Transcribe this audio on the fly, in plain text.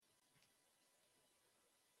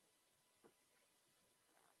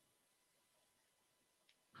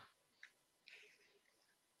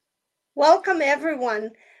Welcome,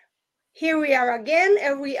 everyone. Here we are again,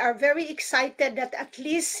 and we are very excited that at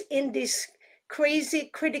least in these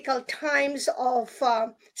crazy critical times of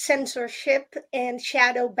censorship and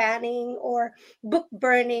shadow banning or book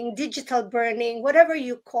burning, digital burning, whatever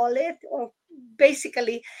you call it, or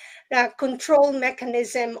basically the control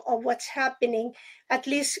mechanism of what's happening, at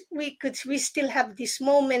least we still have this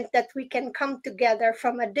moment that we can come together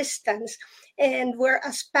from a distance, and we're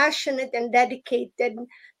as passionate and dedicated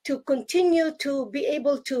to continue to be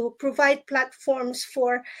able to provide platforms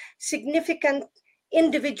for significant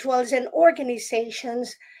individuals and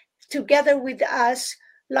organizations together with us,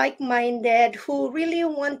 like-minded, who really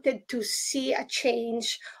wanted to see a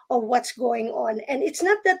change of what's going on. And it's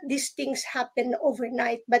not that these things happen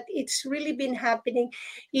overnight, but it's really been happening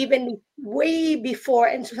even way before.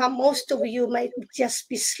 And most of you might just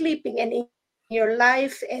be sleeping and in your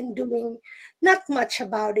life and doing not much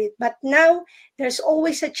about it. But now there's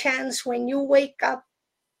always a chance when you wake up,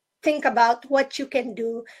 think about what you can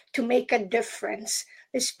do to make a difference,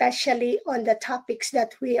 especially on the topics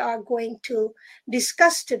that we are going to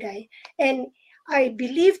discuss today. And I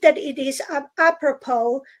believe that it is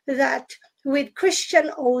apropos that with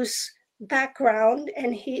Christian O's background,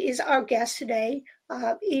 and he is our guest today,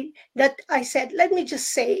 that I said, let me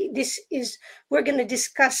just say, we're going to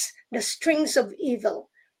discuss the strings of evil.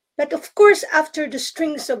 But of course, after the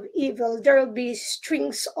strings of evil, there will be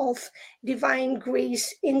strings of divine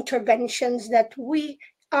grace interventions that we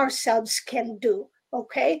ourselves can do.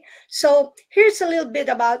 Okay, so here's a little bit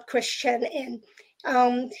about Christian, and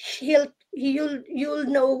you'll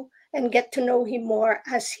know and get to know him more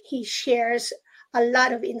as he shares a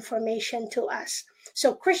lot of information to us.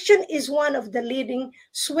 So Christian is one of the leading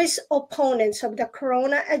Swiss opponents of the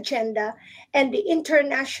Corona agenda and the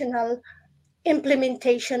international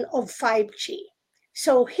implementation of 5G.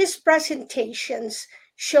 So his presentations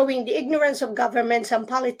showing the ignorance of governments and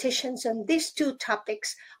politicians on these two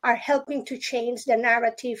topics are helping to change the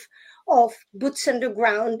narrative of boots on the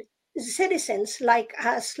ground citizens like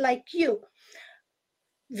us, like you,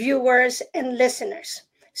 viewers and listeners.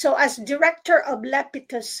 So as director of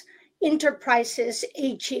Lepidus Enterprises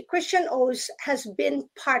AG, Christian O's has been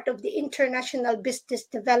part of the international business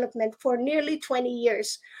development for nearly 20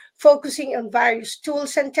 years, focusing on various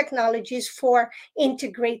tools and technologies for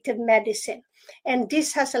integrative medicine. And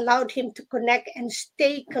this has allowed him to connect and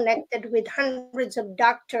stay connected with hundreds of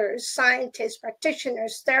doctors, scientists,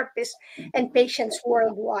 practitioners, therapists, and patients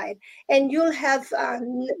worldwide. And you'll have a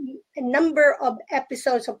number of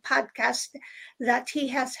episodes of podcasts that he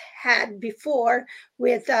has had before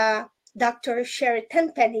with Dr. Sherry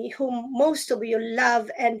Tenpenny, whom most of you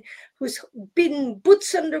love and who's been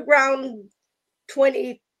boots on the ground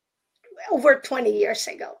over 20 years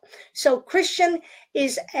ago. So Christian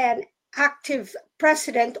is an active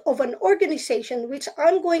president of an organization, which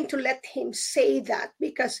I'm going to let him say that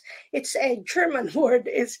because it's a German word.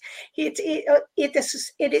 It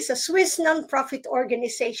is a Swiss nonprofit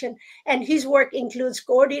organization, and his work includes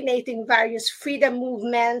coordinating various freedom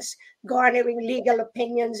movements, garnering legal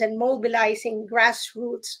opinions, and mobilizing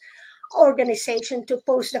grassroots organization to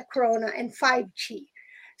oppose the Corona and 5G.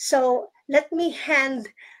 So let me hand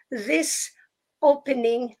this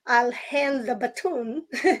opening, I'll hand the baton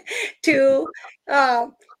to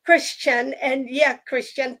Christian. And yeah,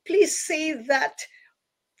 Christian, please say that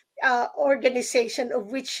organization of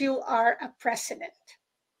which you are a president.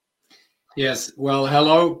 Yes, well,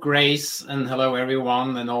 hello, Grace, and hello,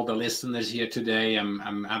 everyone, and all the listeners here today.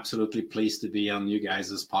 I'm absolutely pleased to be on you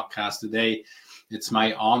guys' podcast today. It's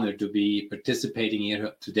my honor to be participating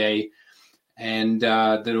here today. And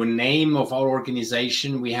the name of our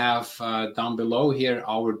organization, we have down below here,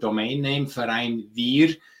 our domain name, Verein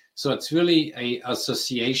Wir. So it's really an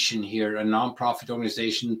association here, a nonprofit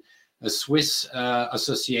organization, a Swiss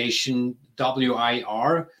association,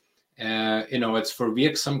 WIR. It's for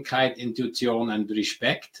Wirksamkeit, Intuition, and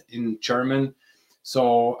Respect in German.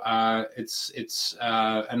 So it's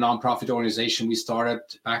a nonprofit organization we started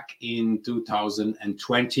back in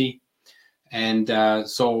 2020. And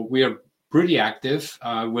so we're pretty active.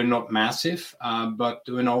 We're not massive, but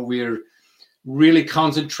we're really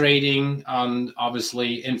concentrating on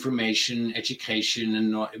obviously information, education,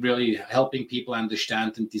 and really helping people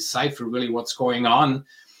understand and decipher really what's going on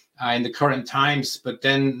in the current times. But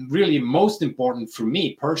then really most important for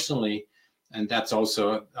me personally, and that's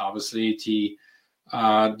also obviously the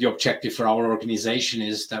objective for our organization,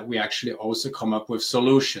 is that we actually also come up with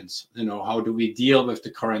solutions. How do we deal with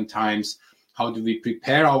the current times? How do we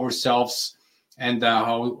prepare ourselves, and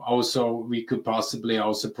how also we could possibly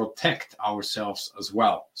also protect ourselves as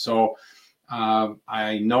well? So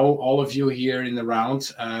I know all of you here in the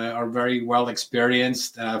round are very well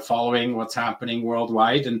experienced following what's happening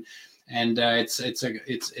worldwide, and it's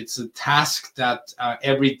a task that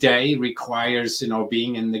every day requires,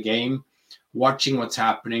 being in the game, watching what's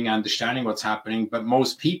happening, understanding what's happening. But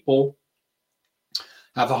most people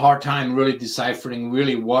have a hard time really deciphering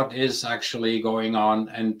really what is actually going on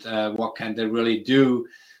and what can they really do.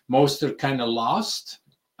 Most are kind of lost.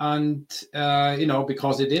 And,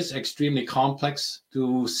 because it is extremely complex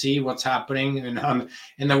to see what's happening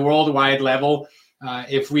in the worldwide level.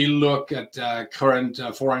 If we look at current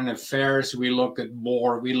foreign affairs, we look at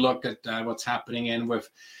war, we look at what's happening with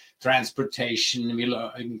transportation, we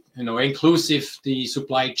look, inclusive the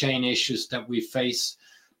supply chain issues that we face.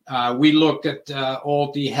 We look at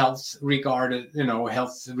all the health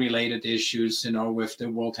related issues, with the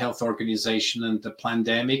World Health Organization and the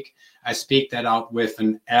pandemic. I speak that out with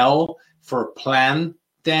an L for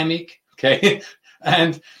plandemic, okay?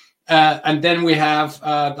 And then we have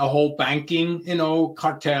the whole banking,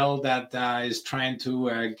 cartel that is trying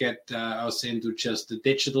to get us into just the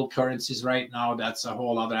digital currencies right now. That's a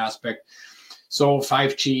whole other aspect. So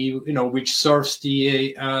 5G, which serves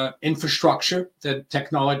the infrastructure, the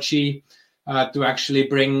technology to actually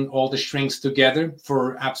bring all the strings together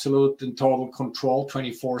for absolute and total control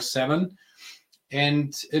 24/7.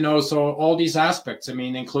 And, so all these aspects,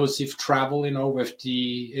 inclusive travel, with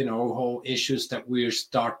the, whole issues that we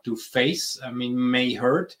start to face, may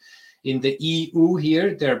hurt. In the EU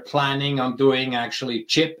here, they're planning on doing actually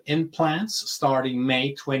chip implants starting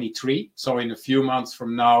May 23. So in a few months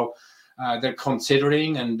from now, they're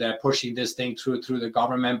considering and pushing this thing through the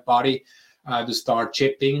government body to start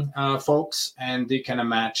chipping folks. And you can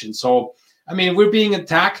imagine. So, we're being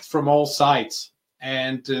attacked from all sides.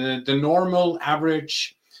 And the normal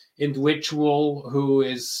average individual who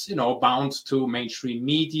is, bound to mainstream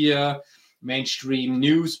media, mainstream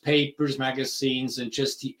newspapers, magazines, and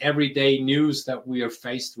just the everyday news that we are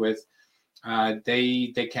faced with,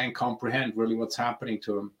 they can't comprehend really what's happening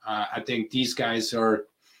to them. I think these guys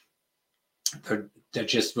they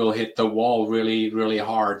just will hit the wall really, really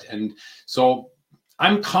hard. And so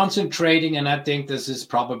I'm concentrating, and I think this is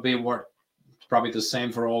probably the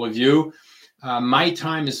same for all of you. My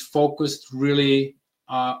time is focused really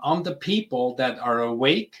on the people that are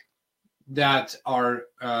awake, that are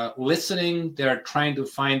listening. They're trying to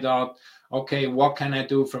find out, okay, what can I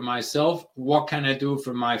do for myself? What can I do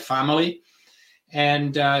for my family?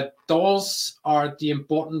 And those are the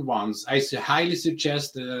important ones. I highly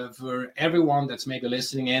suggest for everyone that's maybe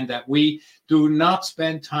listening in that we do not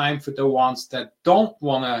spend time for the ones that don't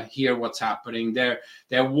want to hear what's happening. They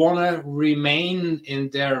want to remain in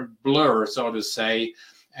their blur, so to say,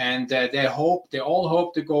 and they all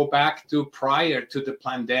hope to go back to prior to the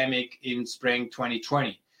pandemic in spring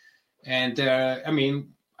 2020. And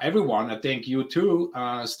everyone, I think you too,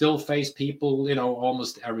 still face people,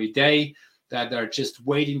 almost every day that are just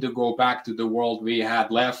waiting to go back to the world we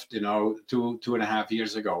had left, 2.5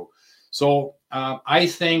 years ago. So I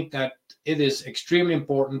think that it is extremely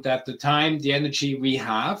important that the time, the energy we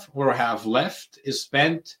have or have left is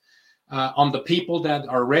spent on the people that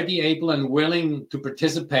are ready, able, and willing to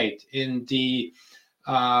participate in the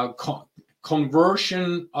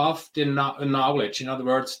conversion of the knowledge. In other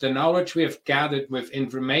words, the knowledge we have gathered with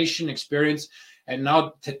information, experience, and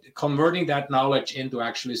now converting that knowledge into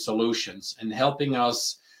actually solutions and helping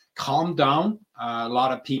us calm down. A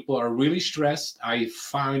lot of people are really stressed. I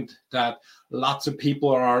find that lots of people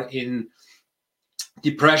are in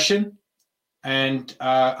depression and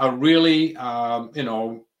are really,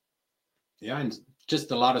 and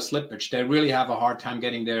just a lot of slippage. They really have a hard time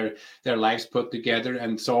getting their lives put together.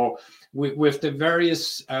 And so with the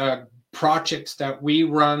various projects that we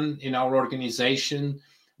run in our organization,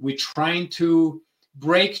 we're trying to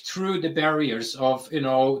break through the barriers of,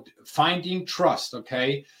 finding trust,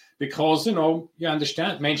 okay? Because, you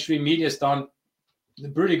understand, mainstream media has done a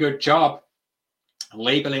pretty good job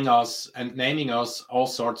labeling us and naming us all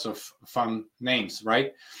sorts of fun names,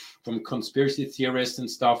 right? From conspiracy theorists and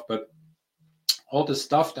stuff, but all the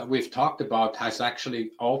stuff that we've talked about has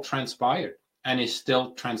actually all transpired and is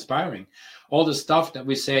still transpiring. All the stuff that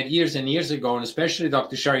we said years and years ago, and especially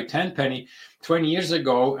Dr. Sherry Tenpenny, 20 years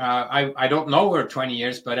ago, I don't know her 20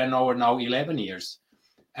 years, but I know her now 11 years.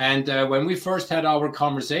 And when we first had our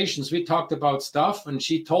conversations, we talked about stuff, and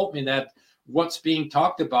she told me that what's being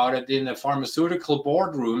talked about in the pharmaceutical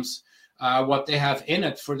boardrooms, what they have in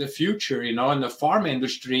it for the future, in the pharma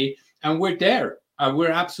industry, and we're there.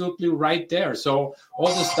 We're absolutely right there. So all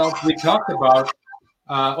the stuff we talked about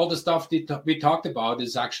all the stuff that we talked about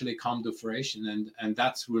is actually come to fruition, and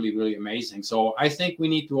that's really, really amazing. So I think we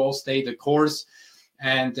need to all stay the course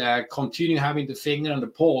and continue having the finger on the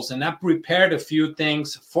pulse. And I prepared a few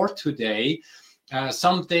things for today,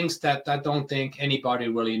 some things that I don't think anybody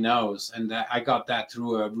really knows. And I got that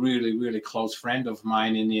through a really, really close friend of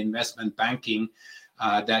mine in the investment banking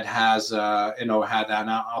that has, had an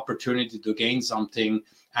opportunity to gain something,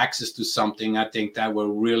 access to something. I think that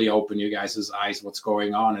will really open you guys' eyes what's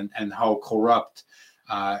going on and how corrupt,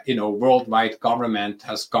 worldwide government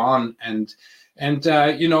has gone. And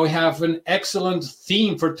we have an excellent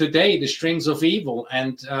theme for today, the strings of evil.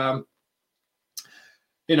 And,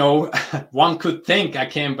 one could think I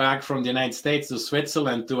came back from the United States to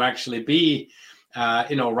Switzerland to actually be,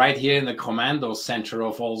 right here in the commando center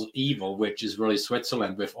of all evil, which is really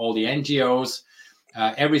Switzerland, with all the NGOs.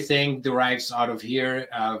 Everything derives out of here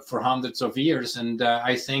for hundreds of years. And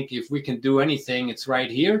I think if we can do anything, it's right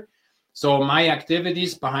here. So my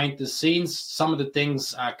activities behind the scenes, some of the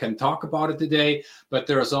things I can talk about it today, but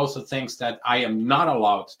there's also things that I am not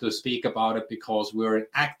allowed to speak about it because we're an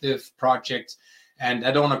active project. And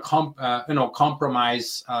I don't want to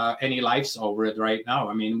compromise any lives over it right now.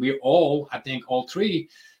 I mean, we all, I think all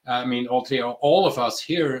of us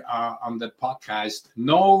here on the podcast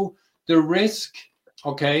know the risk,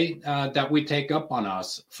 that we take up on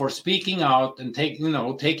us for speaking out and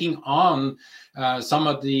taking on some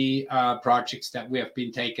of the projects that we have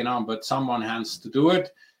been taking on. But someone has to do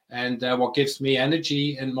it. And what gives me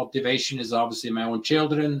energy and motivation is obviously my own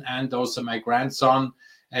children and also my grandson.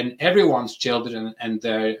 And everyone's children and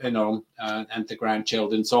the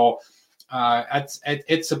grandchildren. So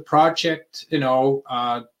it's a project,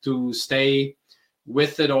 to stay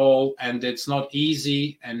with it all, and it's not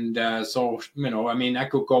easy. And I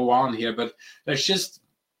could go on here, but there's just,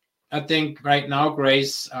 I think right now,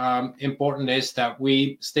 Grace, important is that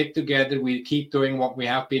we stick together. We keep doing what we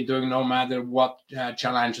have been doing, no matter what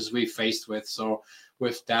challenges we faced with. So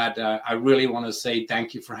with that, I really want to say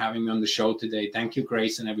thank you for having me on the show today. Thank you,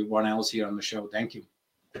 Grace, and everyone else here on the show. Thank you.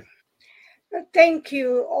 Thank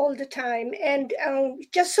you all the time. And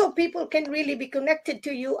just so people can really be connected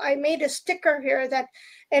to you, I made a sticker here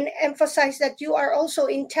and emphasize that you are also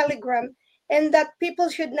in Telegram, and that people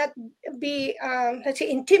should not be,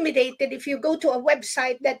 intimidated if you go to a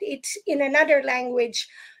website that it's in another language.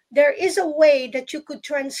 There is a way that you could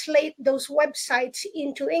translate those websites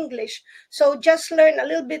into English. So just learn a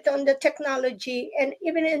little bit on the technology, and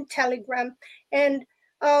even in Telegram. And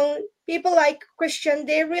people like Christian,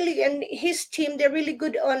 and his team, they're really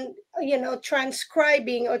good on,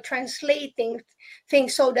 transcribing or translating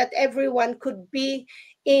things so that everyone could be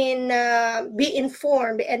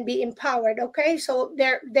informed and be empowered. Okay, so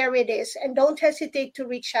there it is. And don't hesitate to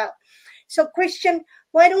reach out. So Christian,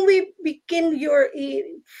 why don't we begin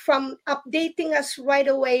from updating us right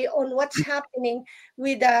away on what's happening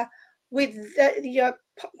with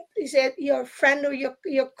your friend or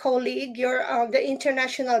your colleague, the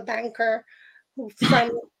international banker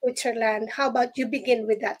from Switzerland? How about you begin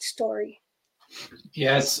with that story?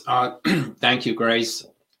 Yes, thank you, Grace.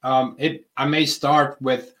 I may start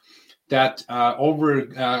with that. Over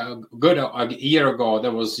a year ago,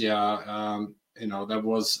 there was that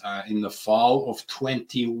was in the fall of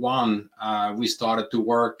 21. We started to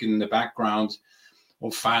work in the background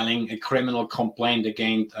of filing a criminal complaint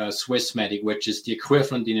against Swissmedic, which is the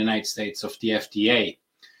equivalent in the United States of the FDA,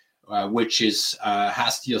 which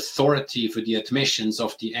has the authority for the admissions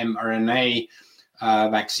of the mRNA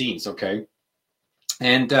vaccines. Okay,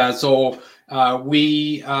 and so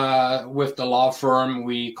we, with the law firm,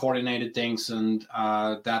 we coordinated things, and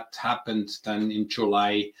that happened then in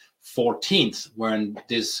July 14th, when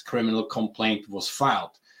this criminal complaint was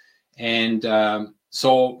filed. And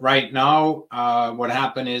so right now, what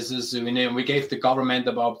happened is we gave the government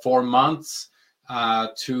about 4 months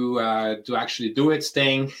to actually do its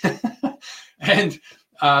thing. And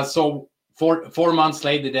so 4 months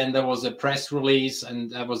later, then there was a press release,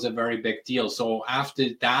 and that was a very big deal. So after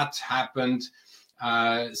that happened,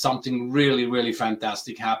 something really, really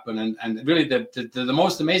fantastic happened. And really the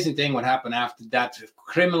most amazing thing what happened after that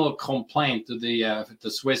criminal complaint to the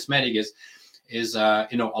Swissmedic is a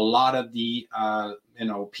lot of the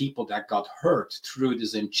people that got hurt through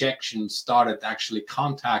this injection started actually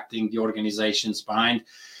contacting the organizations behind,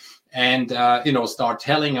 and start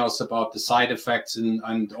telling us about the side effects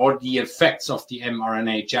or the effects of the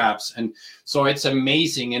mRNA jabs. And so it's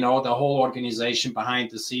amazing, the whole organization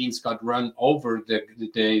behind the scenes got run over,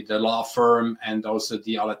 the law firm and also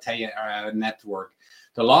the Aletheia network.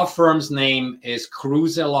 The law firm's name is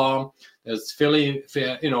Kruse Law. There's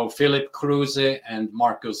Philip Kruse and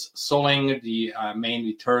Markus Sollinger, the main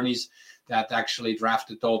attorneys that actually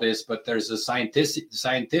drafted all this. But there's a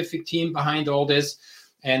scientific team behind all this.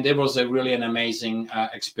 And it was really an amazing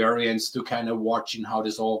experience to kind of watching how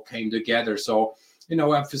this all came together. So,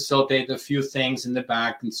 I facilitated a few things in the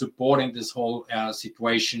back and supporting this whole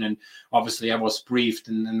situation. And obviously I was briefed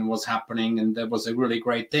and what's happening. And that was a really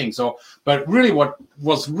great thing. So, but really what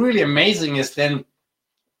was really amazing is then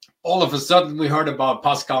all of a sudden we heard about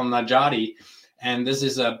Pascal Nadjadi. And this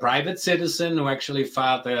is a private citizen who actually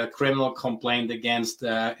filed a criminal complaint against,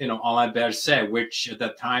 Alain Berset, which at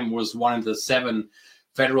that time was one of the 7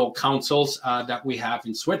 federal councils that we have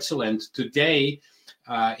in Switzerland. Today,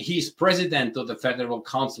 he's president of the federal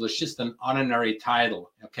council. It's just an honorary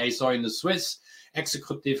title. Okay, so in the Swiss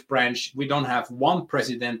executive branch, we don't have one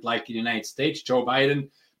president like in the United States, Joe Biden.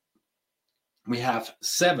 We have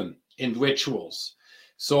 7 individuals.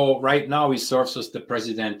 So right now he serves as the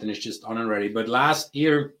president and it's just honorary. But last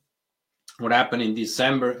year, what happened in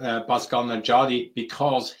December, Pascal Nadjadi,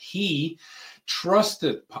 because he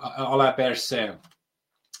trusted Alain Berset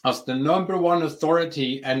as the #1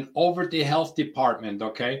 authority and over the health department,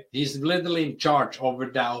 okay? He's literally in charge over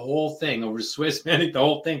that whole thing, over Swiss Medic, the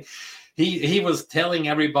whole thing. He was telling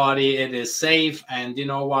everybody it is safe, and you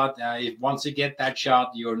know what? If once you get that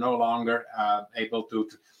shot, you're no longer able to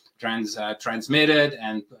transmit it,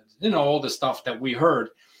 and all the stuff that we heard.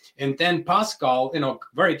 And then Pascal,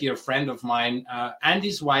 very dear friend of mine, and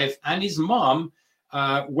his wife and his mom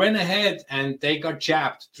went ahead and they got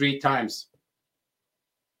jabbed 3 times.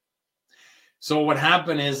 So what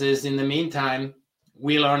happened is in the meantime,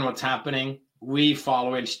 we learn what's happening. We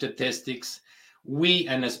follow in statistics. We,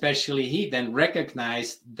 and especially he, then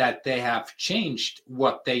recognized that they have changed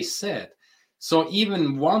what they said. So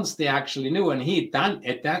even once they actually knew, and he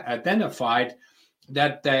identified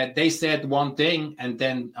that they said one thing, and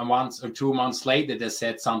then once or 2 months later, they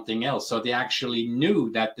said something else. So they actually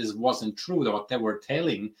knew that this wasn't true, what they were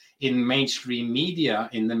telling in mainstream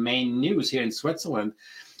media, in the main news here in Switzerland.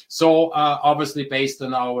 So obviously, based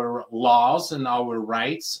on our laws and our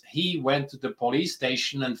rights, he went to the police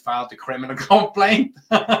station and filed a criminal complaint.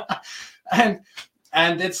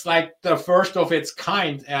 And it's like the first of its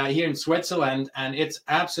kind here in Switzerland. And it's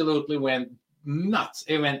absolutely went nuts.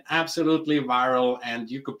 It went absolutely viral.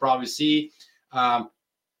 And you could probably see I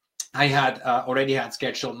had already had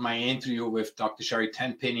scheduled my interview with Dr. Sherry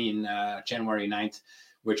Tenpenny in January 9th.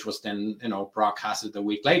 Which was then, broadcasted a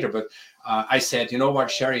week later. But I said, you know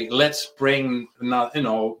what, Sherry, let's bring,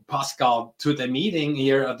 Pascal to the meeting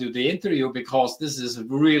here, to the interview, because this is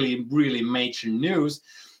really, really major news.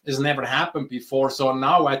 This never happened before. So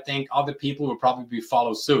now I think other people will probably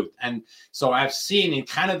follow suit. And so I've seen in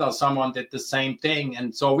Canada, someone did the same thing.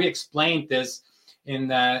 And so we explained this in,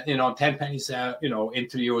 Tenpenny's,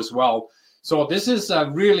 interview as well. So this is a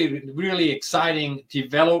really, really exciting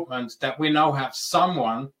development that we now have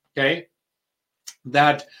someone, okay,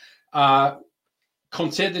 that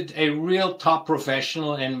considered a real top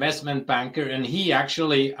professional investment banker. And he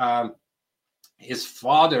actually, his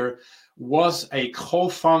father was a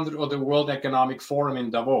co-founder of the World Economic Forum in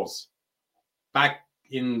Davos back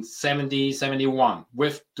in 71,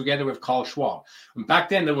 together with Carl Schwab. And back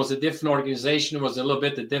then, there was a different organization. It was a little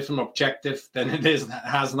bit a different objective than it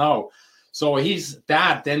has now. So his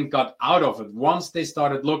dad then got out of it. Once they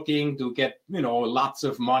started looking to get, lots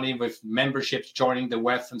of money with memberships joining the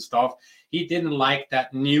WEF and stuff, he didn't like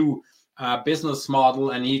that new business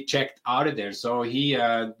model and he checked out of there. So he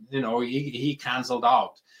canceled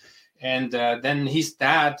out. And then his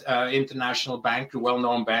dad, international banker,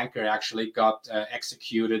 well-known banker, actually got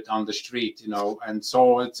executed on the street, and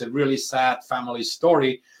so it's a really sad family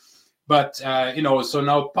story. But, so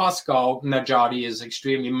now Pascal Nadjadi is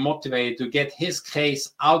extremely motivated to get his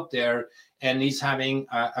case out there, and he's having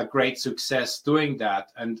a great success doing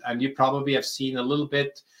that. And you probably have seen a little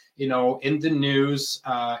bit, in the news,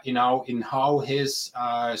 in how his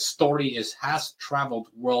story has traveled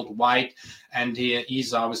worldwide. And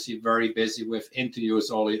he's obviously very busy with interviews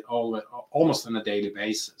almost on a daily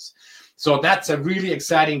basis. So that's a really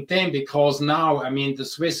exciting thing because now, the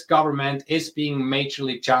Swiss government is being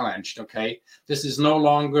majorly challenged, okay? This is no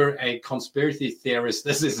longer a conspiracy theorist.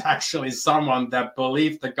 This is actually someone that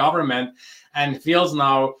believed the government and feels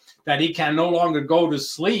now that he can no longer go to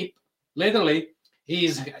sleep. Literally,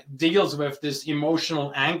 he deals with this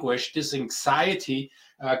emotional anguish, this anxiety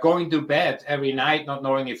going to bed every night not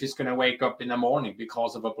knowing if he's going to wake up in the morning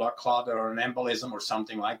because of a blood clot or an embolism or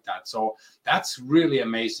something like that. So that's really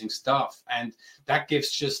amazing stuff. And that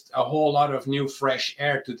gives just a whole lot of new fresh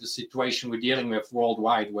air to the situation we're dealing with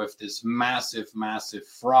worldwide, with this massive, massive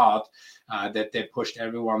fraud that they pushed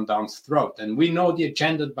everyone down the throat. And we know the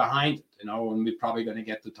agenda behind it, and we're probably going to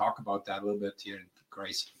get to talk about that a little bit here,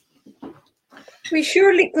 Grace. We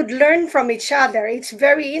surely could learn from each other. It's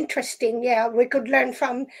very interesting. Yeah, we could learn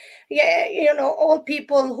from, all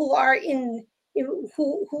people who are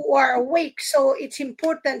who are awake. So it's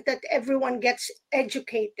important that everyone gets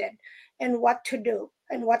educated and what to do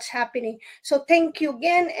and what's happening. So thank you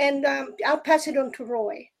again, and I'll pass it on to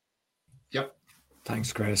Roy. Yep.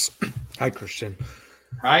 Thanks, Grace. Hi, Christian.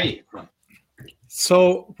 Hi.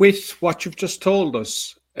 So with what you've just told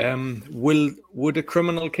us, would a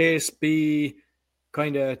criminal case be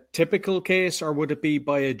kind of typical case, or would it be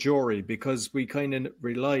by a jury? Because we kind of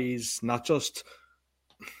realize not just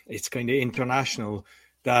it's kind of international,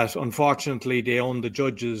 that unfortunately they own the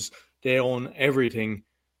judges, they own everything.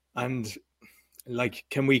 And like,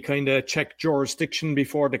 can we kind of check jurisdiction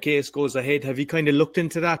before the case goes ahead? Have you kind of looked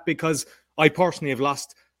into that? Because I personally have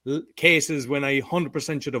lost cases when I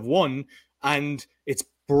 100% should have won, and it's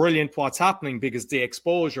brilliant what's happening because the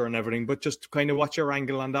exposure and everything, but just kind of what's your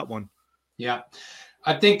angle on that one? Yeah,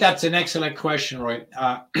 I think that's an excellent question, Roy.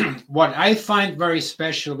 What I find very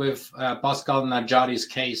special with Pascal Najari's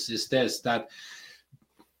case is this, that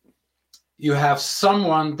you have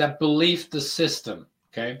someone that believed the system,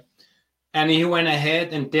 okay? And he went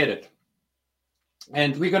ahead and did it.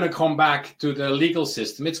 And we're going to come back to the legal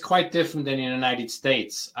system. It's quite different than in the United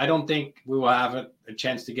States. I don't think we will have a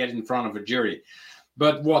chance to get in front of a jury.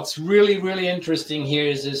 But what's really, really interesting here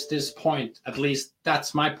is this point, at least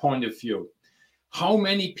that's my point of view. How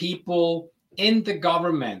many people in the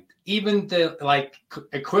government, even the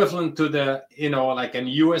equivalent to the, like an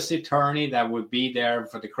U.S. attorney that would be there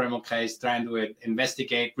for the criminal case, trying to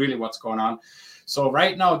investigate really what's going on. So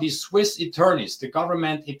right now, these Swiss attorneys, the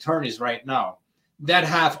government attorneys right now, that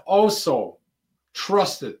have also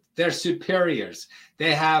trusted their superiors,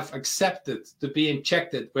 they have accepted to be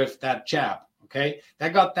injected with that jab. Okay, they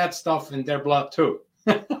got that stuff in their blood too.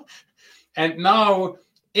 And now,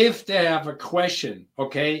 if they have a question,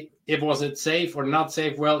 okay, was it safe or not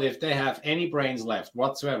safe? Well, if they have any brains left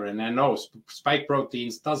whatsoever, and I know spike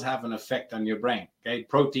proteins does have an effect on your brain, okay,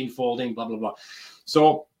 protein folding, blah, blah, blah.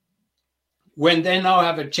 So when they now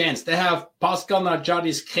have a chance, they have Pascal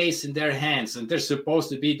Najari's case in their hands, and they're supposed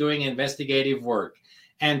to be doing investigative work.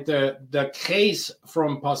 And the case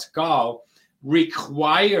from Pascal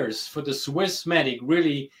requires for the Swiss medic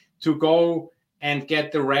really to go and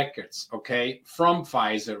get the records, okay, from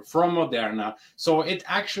Pfizer, from Moderna. So it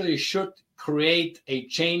actually should create a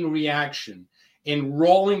chain reaction in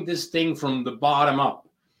rolling this thing from the bottom up.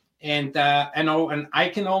 And and I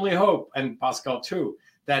can only hope, and Pascal too,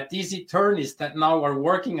 that these attorneys that now are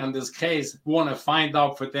working on this case want to find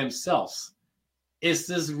out for themselves. Is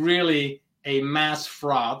this really a mass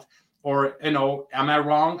fraud? Or, am I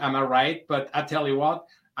wrong? Am I right? But I tell you what,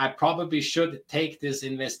 I probably should take this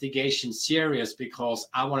investigation serious because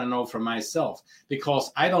I want to know for myself.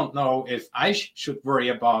 Because I don't know if I should worry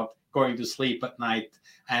about going to sleep at night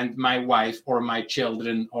and my wife or my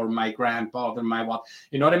children or my grandfather, my what.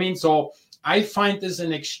 You know what I mean? So I find this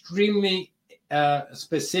an extremely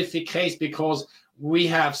specific case because we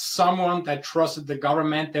have someone that trusted the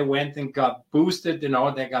government. They went and got boosted. They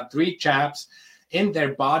got 3 jabs in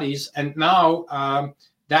their bodies. And now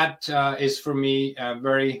that is for me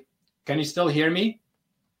very, can you still hear me?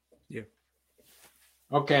 Yeah.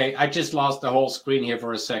 Okay, I just lost the whole screen here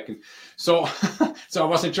for a second. So, so I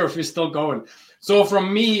wasn't sure if we're still going. So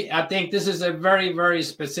from me, I think this is a very, very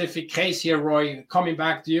specific case here, Roy, coming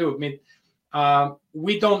back to you. I mean,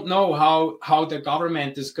 we don't know how the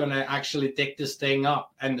government is going to actually dig this thing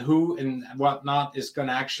up and who and whatnot is going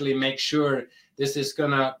to actually make sure this is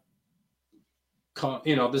going to,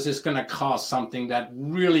 this is going to cause something that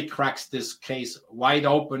really cracks this case wide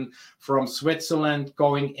open from Switzerland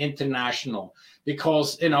going international.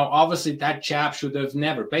 Because, obviously that jab should have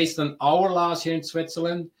never, based on our laws here in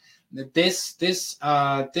Switzerland, this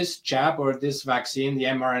jab or this vaccine, the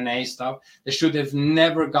mRNA stuff, they should have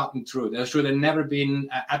never gotten through. There should have never been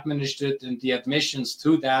administered, and the admissions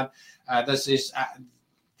to that. This is,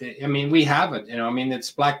 we have it.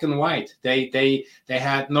 It's black and white. They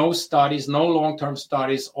had no studies, no long-term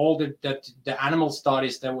studies. All the animal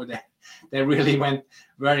studies they really went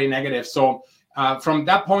very negative. So from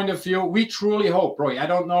that point of view, we truly hope, Roy, I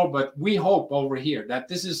don't know, but we hope over here that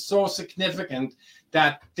this is so significant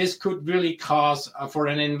that this could really cause for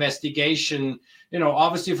an investigation.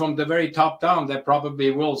 Obviously from the very top down, they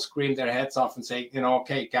probably will scream their heads off and say,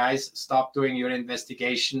 okay, guys, stop doing your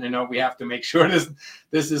investigation. We have to make sure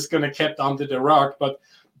this is going to kept under the rug. But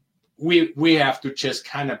we have to just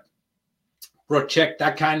kind of project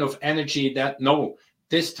that kind of energy that, no,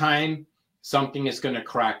 this time something is going to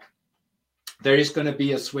crack. There is going to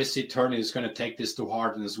be a Swiss attorney who's going to take this to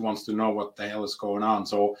heart and wants to know what the hell is going on.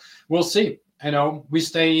 So we'll see. We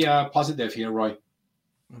stay positive here, Roy.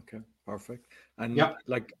 Okay, perfect. And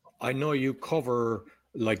I know you cover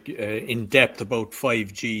in depth about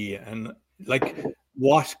 5G, and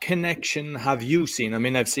what connection have you seen? I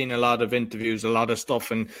mean, I've seen a lot of interviews, a lot of stuff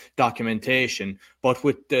and documentation, but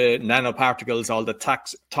with the nanoparticles, all the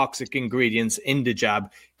toxic ingredients in the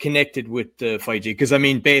jab connected with the 5G. Because I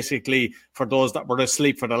mean, basically, for those that were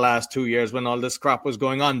asleep for the last 2 years when all this crap was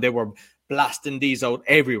going on, they were blasting these out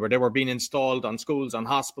everywhere. They were being installed on schools, on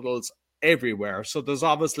hospitals, everywhere. So there's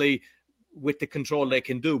obviously, with the control they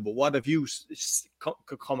can do, but what have you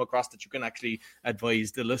come across that you can actually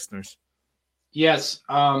advise the listeners? Yes.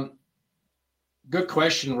 Good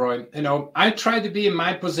question, Roy. I try to be in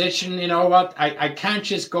my position. You know what? I can't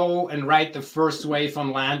just go and ride the first wave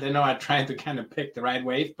on land. I try to kind of pick the right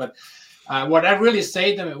wave, but what I really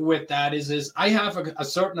say with that is I have a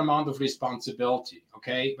certain amount of responsibility.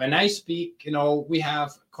 Okay. When I speak, we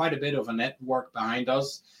have quite a bit of a network behind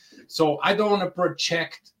us. So I don't want to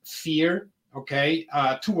project fear, okay,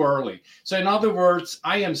 too early. So in other words,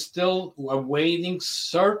 I am still awaiting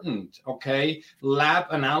certain, okay, lab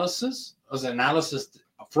analysis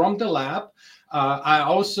from the lab. I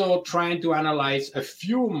also trying to analyze a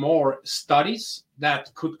few more studies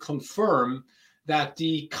that could confirm that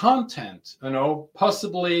the content,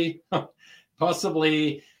 possibly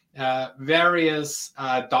various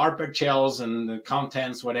DARPA gels and the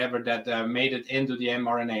contents, whatever, that made it into the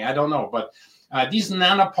mRNA. I don't know, but these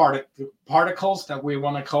nanoparticles that we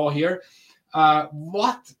want to call here, to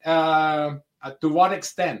what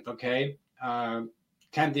extent, okay,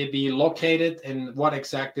 can they be located and what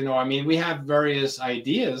exactly, we have various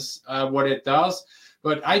ideas what it does,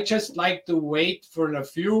 but I just like to wait for a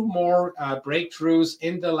few more breakthroughs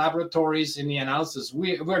in the laboratories, in the analysis.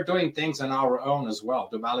 We're doing things on our own as well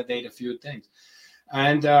to validate a few things.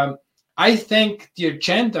 And I think the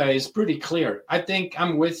agenda is pretty clear. I think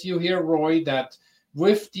I'm with you here, Roy, that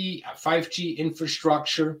with the 5G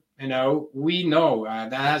infrastructure, we know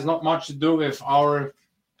that has not much to do with our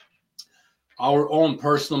own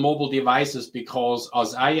personal mobile devices, because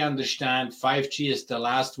as I understand, 5G is the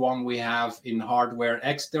last one we have in hardware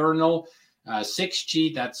external.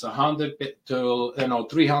 6G, that's 100 to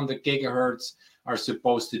 300 gigahertz, are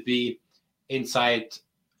supposed to be inside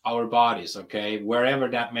our bodies, okay, wherever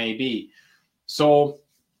that may be. So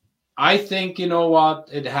I think,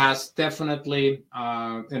 it has definitely,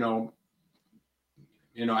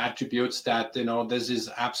 attributes that, this is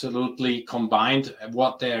absolutely combined,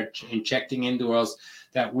 what they're injecting into us,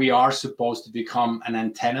 that we are supposed to become an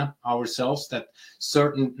antenna ourselves, that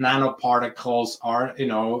certain nanoparticles are,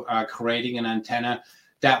 creating an antenna,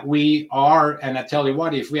 that we are, and I tell you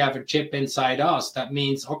what, if we have a chip inside us, that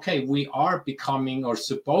means, okay, we are becoming or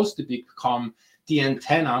supposed to become the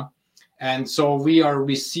antenna. And so we are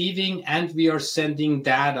receiving and we are sending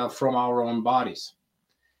data from our own bodies.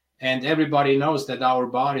 And everybody knows that our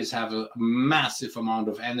bodies have a massive amount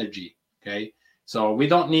of energy, okay? So we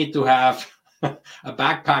don't need to have a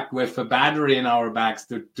backpack with a battery in our backs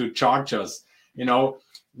to charge us.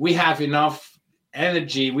 We have enough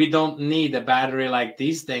energy. We don't need a battery like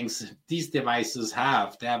these devices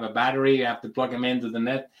have. They have a battery, you have to plug them into the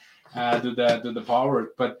net, to the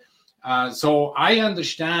power. But so I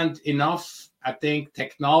understand enough, I think,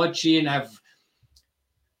 technology, and I've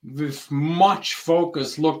with much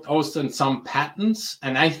focus looked also at some patents,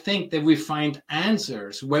 and I think that we find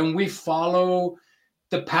answers when we follow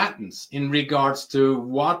the patents in regards to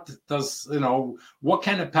what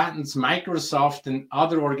kind of patents Microsoft and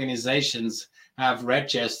other organizations have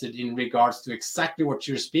registered in regards to exactly what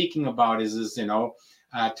you're speaking about, is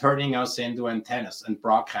turning us into antennas and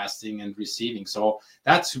broadcasting and receiving. So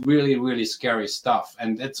that's really, really scary stuff,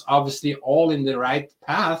 and it's obviously all in the right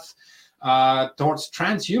path towards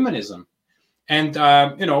transhumanism. And,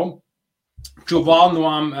 Yuval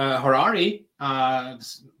Noam Harari,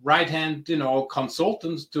 right-hand,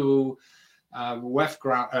 consultant to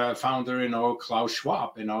WEF founder, Klaus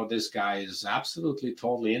Schwab, this guy is absolutely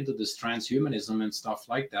totally into this transhumanism and stuff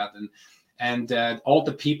like that. And all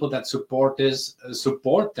the people that support this,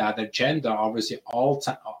 support that agenda. Obviously, all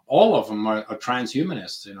of them are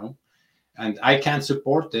transhumanists, you know. And I can't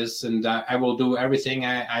support this, and I will do everything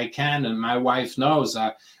I can. And my wife knows.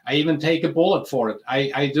 I even take a bullet for it.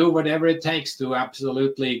 I do whatever it takes to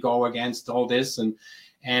absolutely go against all this.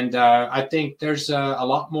 And I think there's a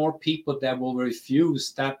lot more people that will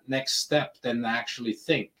refuse that next step than actually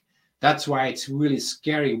think. That's why it's really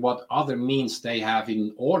scary what other means they have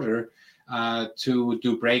in order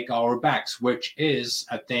to break our backs, which is,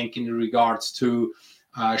 I think, in regards to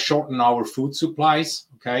shorten our food supplies,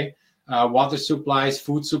 okay? Water supplies,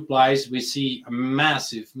 food supplies. We see a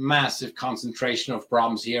massive concentration of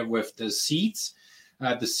problems here with the seeds,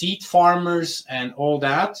 the seed farmers and all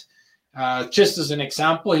that. Just as an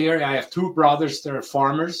example here, I have two brothers that are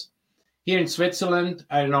farmers. Here in Switzerland,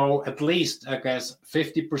 I know at least, I guess,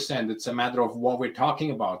 50%. It's a matter of what we're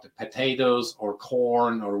talking about, potatoes or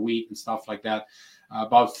corn or wheat and stuff like that.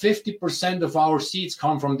 About 50% of our seeds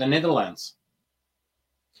come from the Netherlands.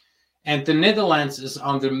 And the Netherlands is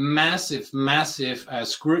under massive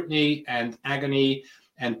scrutiny and agony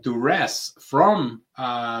and duress from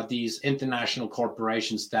these international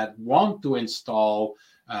corporations that want to install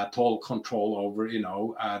total control over,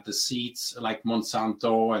 the seeds like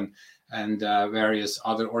Monsanto and various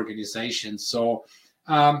other organizations. So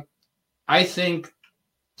I think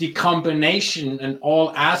the combination in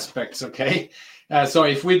all aspects, okay? So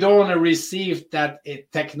if we don't want to receive that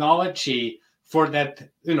technology for that,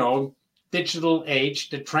 digital age,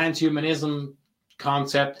 the transhumanism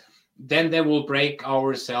concept, then they will break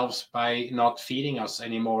ourselves by not feeding us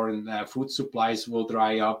anymore, and food supplies will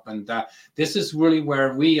dry up. And this is really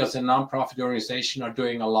where we as a nonprofit organization are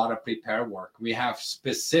doing a lot of prepare work. We have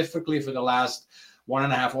specifically for the last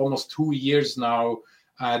 1.5, almost 2 years now,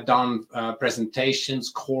 done presentations,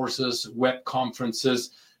 courses, web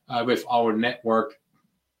conferences with our network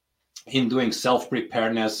in doing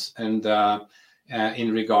self-preparedness and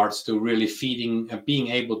in regards to really feeding, being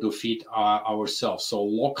able to feed ourselves. So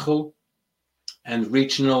local and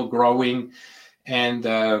regional growing and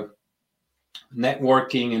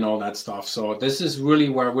networking and all that stuff. So this is really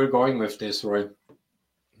where we're going with this, Roy.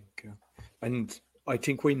 Okay. And I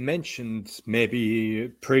think we mentioned maybe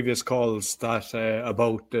previous calls that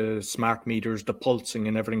about the smart meters, the pulsing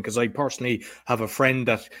and everything, because I personally have a friend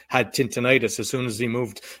that had tinnitus. As soon as he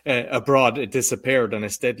moved abroad, it disappeared and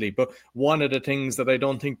it's deadly. But one of the things that I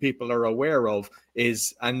don't think people are aware of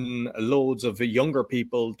is, and loads of younger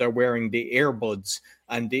people, they're wearing the earbuds.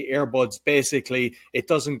 And the earbuds, basically, it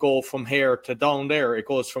doesn't go from here to down there. It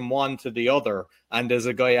goes from one to the other. And there's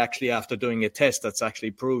a guy actually after doing a test that's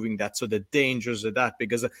actually proving that. So the dangers of that,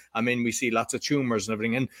 because, we see lots of tumors and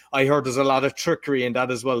everything. And I heard there's a lot of trickery in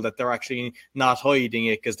that as well, that they're actually not hiding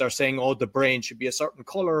it, because they're saying, the brain should be a certain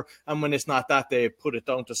color. And when it's not that, they put it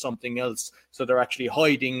down to something else. So they're actually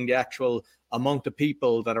hiding the actual amount of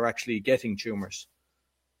people that are actually getting tumors.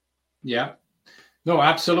 Yeah. No,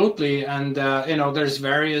 absolutely. And, there's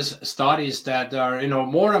various studies that are,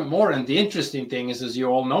 more and more. And the interesting thing is, as you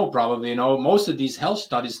all know, probably, most of these health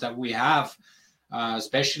studies that we have,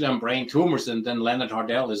 especially on brain tumors, and then Leonard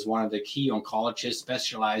Hardell is one of the key oncologists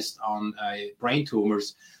specialized on brain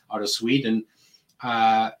tumors out of Sweden,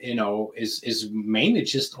 is mainly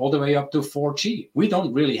just all the way up to 4G. We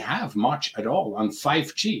don't really have much at all on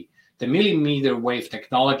 5G. The millimeter wave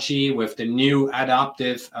technology with the new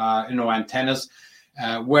adaptive, antennas,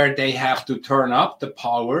 where they have to turn up the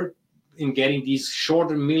power in getting these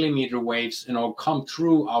shorter millimeter waves, come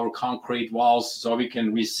through our concrete walls, so we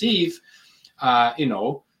can receive,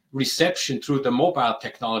 reception through the mobile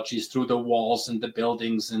technologies, through the walls and the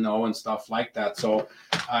buildings, and stuff like that. So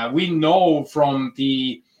we know from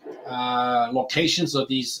the locations of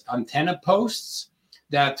these antenna posts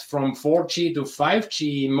that from 4G to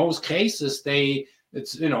 5G, in most cases, here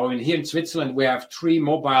in Switzerland, we have 3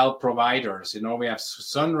 mobile providers. We have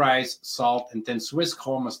Sunrise, Salt, and then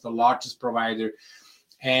Swisscom as the largest provider.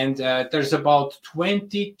 And there's about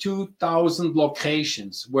 22,000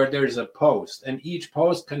 locations where there's a post, and each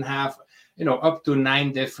post can have, up to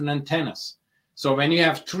 9 different antennas. So when you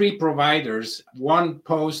have 3 providers, one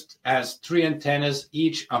post has 3 antennas,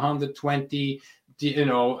 each 120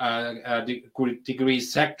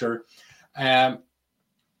 degrees sector.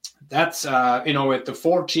 That's, with the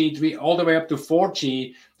 4G, all the way up to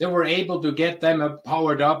 4G, they were able to get them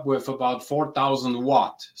powered up with about 4,000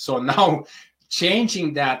 watt. So now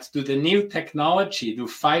changing that to the new technology, to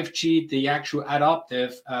 5G, the actual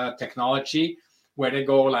adaptive technology, where they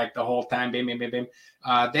go like the whole time, bim, bim, bim, bim,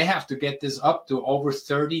 they have to get this up to over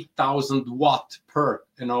 30,000 watt per,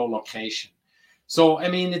 location. So, I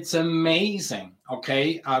mean, it's amazing,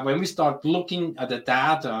 okay? When we start looking at the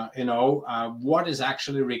data, what is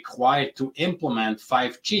actually required to implement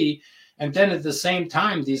 5G. And then at the same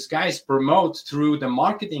time, these guys promote through the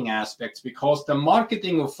marketing aspects, because the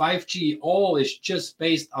marketing of 5G all is just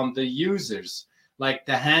based on the users, like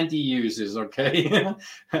the handy users, okay?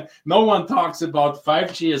 No one talks about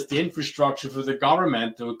 5G as the infrastructure for the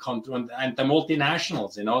government and the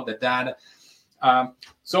multinationals, the data.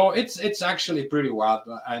 So it's actually pretty wild,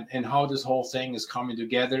 and how this whole thing is coming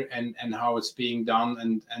together and how it's being done.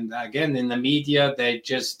 And again, in the media, they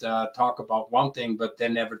just talk about one thing, but they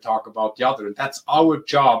never talk about the other. And that's our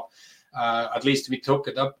job. At least we took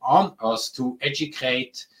it up on us to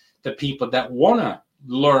educate the people that want to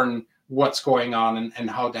learn what's going on and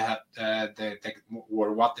how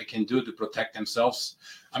or what they can do to protect themselves.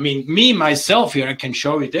 I mean, myself here, I can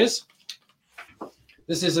show you this.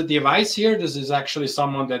 This is a device here. This is actually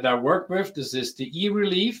someone that I work with. This is the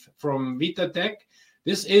eRelief from Vitatech.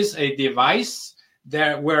 This is a device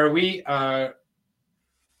where we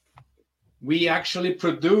actually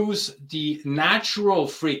produce the natural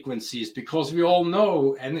frequencies, because we all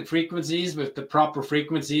know, and frequencies with the proper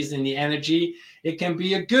frequencies in the energy, it can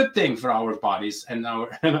be a good thing for our bodies and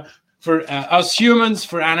for us humans,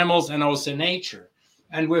 for animals, and also nature.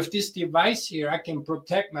 And with this device here, I can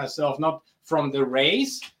protect myself not from the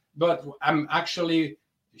rays, but I'm actually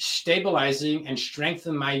stabilizing and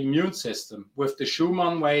strengthening my immune system with the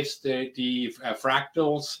Schumann waves, the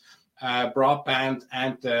fractals, broadband,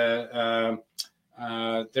 and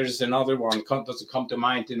there's another one doesn't come to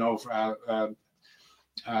mind,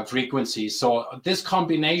 frequency. So this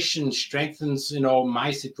combination strengthens,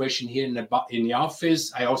 my situation here in the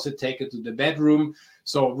office. I also take it to the bedroom.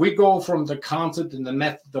 So we go from the concept and the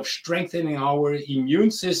method of strengthening our immune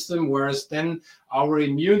system, whereas then our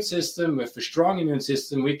immune system, with a strong immune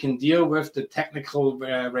system, we can deal with the technical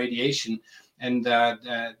radiation and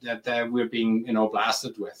that we're being,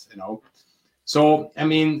 blasted with, So, I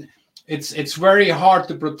mean, it's very hard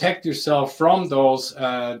to protect yourself from those,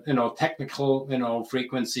 technical,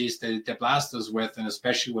 frequencies that they blast us with, and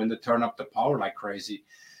especially when they turn up the power like crazy.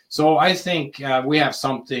 So I think we have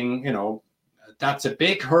something, that's a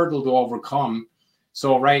big hurdle to overcome.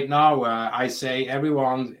 So right now, I say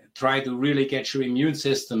everyone try to really get your immune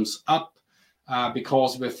systems up,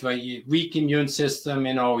 because with a weak immune system,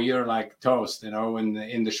 you're like toast,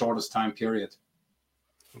 in the shortest time period.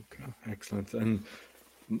 Okay, excellent. And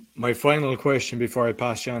my final question before I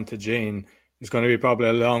pass you on to Jane is going to be probably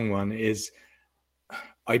a long one. Is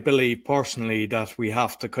I believe personally that we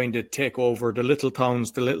have to kind of take over the little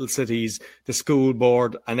towns, the little cities, the school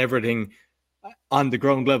board, and everything on the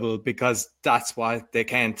ground level, because that's why they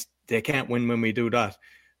can't win when we do that.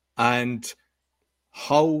 And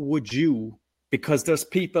how would you, because there's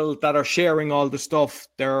people that are sharing all the stuff,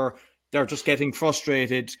 they're just getting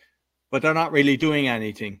frustrated, but they're not really doing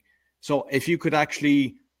anything. So if you could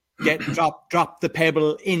actually drop the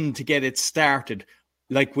pebble in to get it started,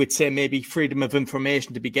 like with, say, maybe freedom of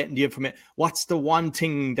information, to be getting the information, what's the one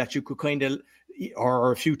thing that you could kind of,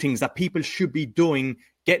 or a few things that people should be doing,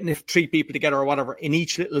 getting 3 people together or whatever in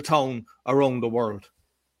each little town around the world?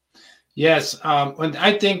 Yes, and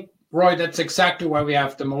I think, Roy, that's exactly why we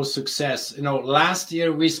have the most success. Last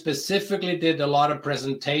year we specifically did a lot of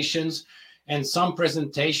presentations, and some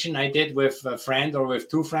presentation I did with a friend or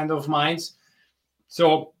with 2 friends of mine.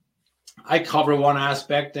 So I cover one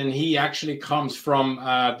aspect, and he actually comes from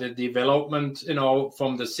the development,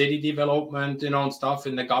 from the city development, and stuff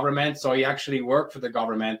in the government. So he actually worked for the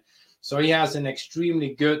government. So he has an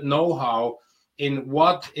extremely good know-how in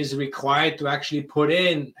what is required to actually put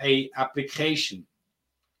in a application.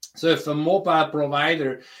 So if a mobile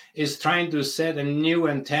provider is trying to set a new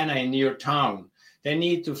antenna in your town, they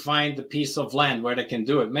need to find a piece of land where they can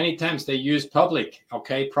do it. Many times they use public,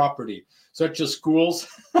 property, such as schools,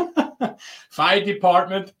 fire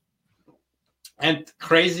department, and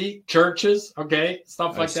crazy churches,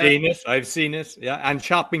 stuff like that. I've seen it, yeah, and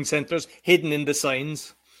shopping centers hidden in the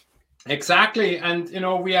signs. Exactly, and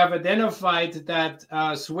we have identified that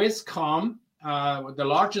Swisscom, the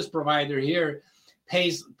largest provider here,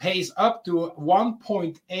 pays up to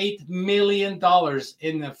 $1.8 million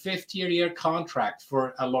in a 50-year contract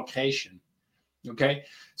for a location. Okay,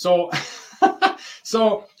 so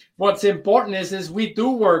so what's important is we do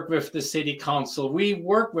work with the city council. We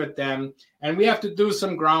work with them, and we have to do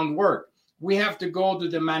some groundwork. We have to go to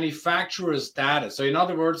the manufacturer's data. So in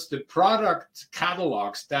other words, the product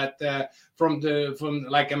catalogs that from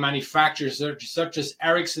like a manufacturer such as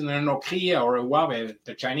Ericsson or Nokia or Huawei,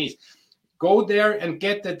 the Chinese, go there and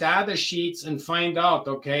get the data sheets and find out,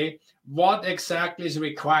 what exactly is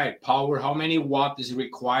required, power, how many watt is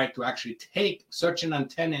required to actually take such an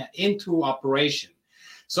antenna into operation.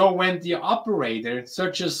 So when the operator,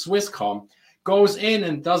 such as Swisscom, goes in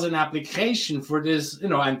and does an application for this,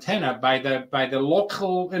 antenna by the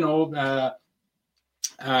local,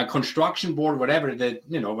 construction board, whatever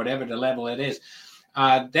the level it is,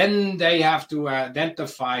 then they have to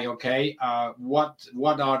identify, what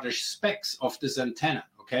are the specs of this antenna?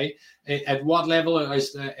 Okay, at what level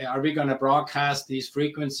are we going to broadcast these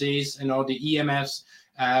frequencies? The EMFs,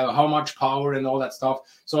 how much power and all that stuff.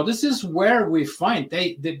 So this is where we find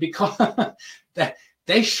they because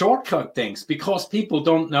they shortcut things because people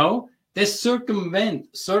don't know. They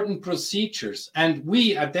circumvent certain procedures, and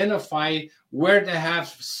we identify where they have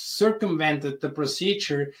circumvented the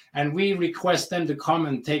procedure, and we request them to come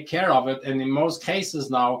and take care of it. And in most cases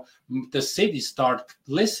now, the cities start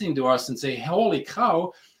listening to us and say, holy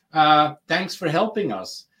cow, thanks for helping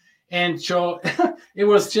us. And so it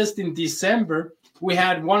was just in December, we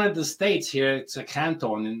had one of the states here, it's a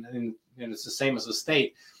canton, and it's the same as a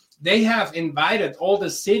state. They have invited all the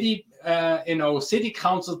city city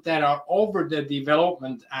councils that are over the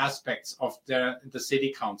development aspects of the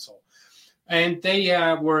city council. And they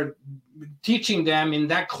were teaching them in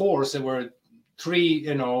that course. There were 3,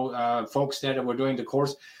 folks there that were doing the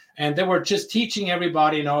course. And they were just teaching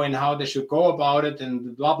everybody, and how they should go about it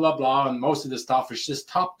and blah, blah, blah. And most of the stuff is just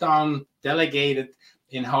top-down delegated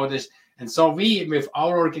in how this. And so we, with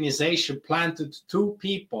our organization, planted 2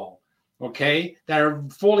 people, that are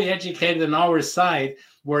fully educated on our side.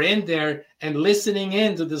 We're in there and listening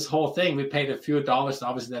into this whole thing. We paid a few dollars,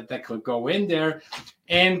 obviously, that could go in there.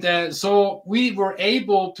 And so we were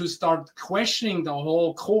able to start questioning the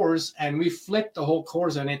whole course, and we flipped the whole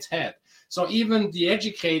course on its head. So even the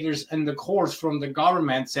educators in the course from the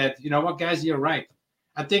government said, you know what, guys, you're right.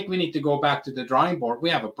 I think we need to go back to the drawing board.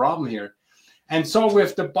 We have a problem here. And so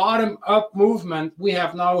with the bottom-up movement, we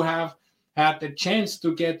have had the chance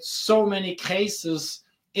to get so many cases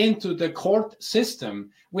into the court system.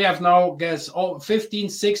 We have now, 15,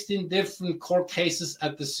 16 different court cases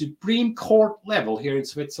at the Supreme Court level here in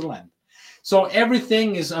Switzerland. So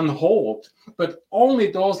everything is on hold, but only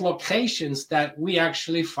those locations that we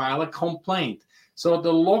actually file a complaint. So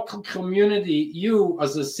the local community, you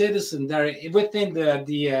as a citizen, there within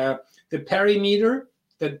the perimeter,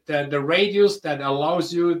 the radius that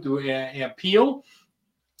allows you to appeal,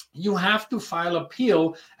 you have to file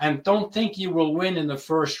appeal, and don't think you will win in the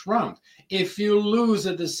first round. If you lose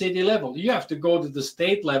at the city level, you have to go to the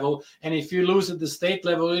state level. And if you lose at the state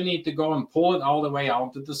level, you need to go and pull it all the way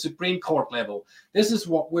out to the Supreme Court level. This is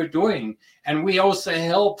what we're doing. And we also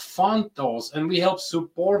help fund those, and we help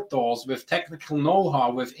support those with technical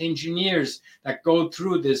know-how, with engineers that go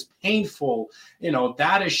through this painful,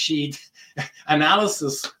 data sheet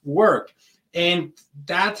analysis work. And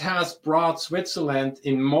that has brought Switzerland,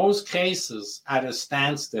 in most cases, at a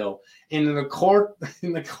standstill. In the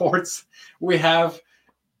courts, we have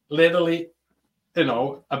literally,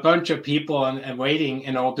 a bunch of people and waiting,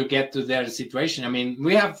 to get to their situation. I mean,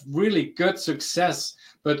 we have really good success,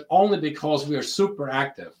 but only because we are super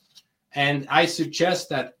active. And I suggest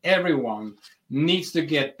that everyone needs to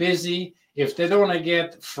get busy. If they don't want to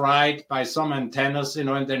get fried by some antennas, in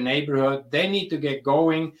their neighborhood, they need to get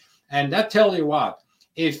going. And that tell you what,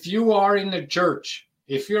 if you are in a church,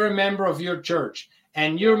 if you're a member of your church,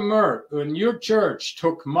 and your church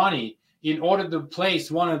took money in order to place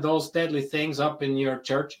one of those deadly things up in your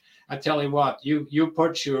church, I tell you what, you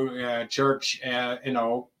put your church, you're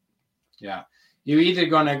either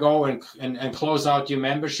going to go and close out your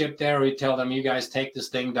membership there, or you tell them, you guys take this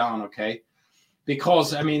thing down, okay?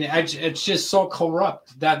 Because, I mean, it's just so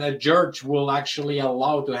corrupt that a church will actually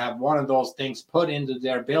allow to have one of those things put into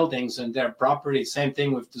their buildings and their property. Same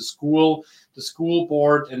thing with the school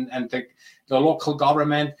board and the local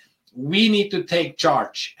government. We need to take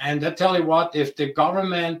charge. And I tell you what, if the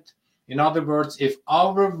government, in other words, if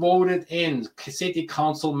our voted in city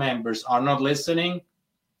council members are not listening,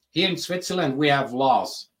 here in Switzerland, we have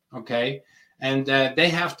laws, okay? And they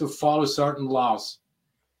have to follow certain laws.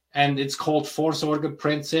 And it's called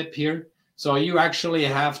Vorsorgeprincip here. So you actually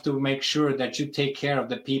have to make sure that you take care of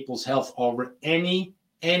the people's health over any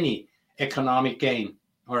economic gain,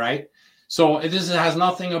 all right? So this has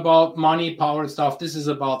nothing about money, power, and stuff. This is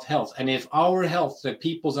about health. And if our health, the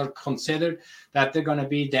people's are considered that they're going to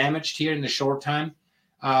be damaged here in the short time,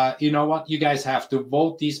 you know what? You guys have to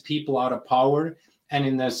vote these people out of power. And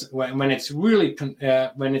in this, when it's really,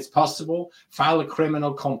 when it's possible, file a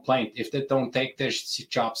criminal complaint if they don't take their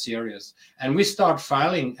job serious. And we start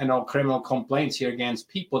filing, criminal complaints here against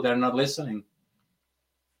people that are not listening.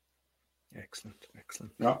 Excellent.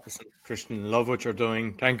 Excellent. Yeah. Listen, Christian, love what you're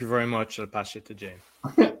doing. Thank you very much. I'll pass you to Jane.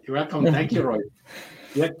 You're welcome. Thank you, Roy.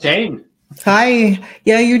 Yeah, Jane. Hi.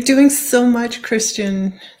 Yeah, you're doing so much,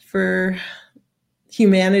 Christian, for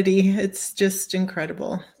humanity. It's just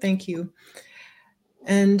incredible. Thank you.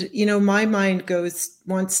 And, my mind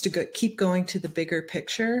wants to keep going to the bigger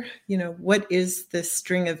picture. What is this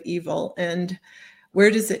string of evil and where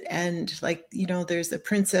does it end? Like, there's a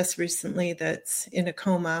princess recently that's in a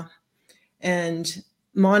coma, and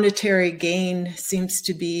monetary gain seems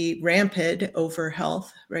to be rampant over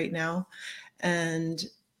health right now. And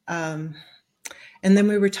then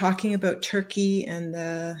we were talking about Turkey and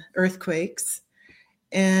the earthquakes.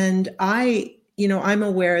 And I'm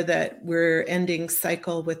aware that we're ending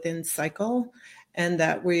cycle within cycle, and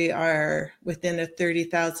that we are within a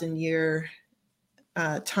 30,000 year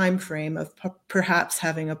time frame of perhaps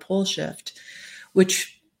having a pole shift,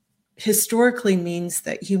 which historically means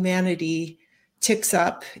that humanity ticks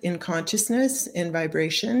up in consciousness, in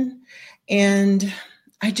vibration. And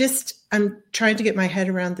I'm trying to get my head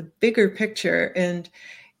around the bigger picture. And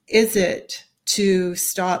is it to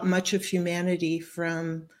stop much of humanity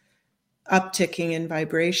from upticking in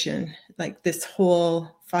vibration, like this whole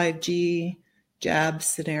 5G jab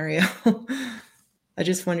scenario? I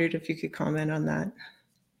just wondered if you could comment on that.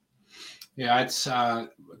 Yeah, it's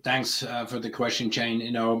thanks for the question, Jane.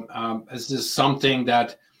 This is something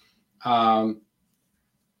that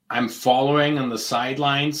I'm following on the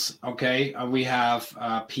sidelines. Okay, we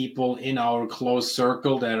have people in our close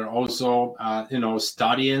circle that are also,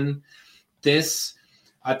 studying this.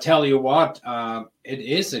 I tell you what, it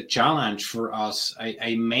is a challenge for us,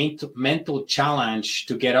 a mental challenge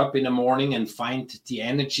to get up in the morning and find the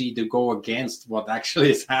energy to go against what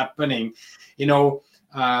actually is happening,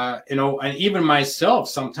 and even myself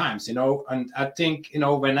sometimes, and I think,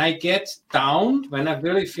 when I get down, when I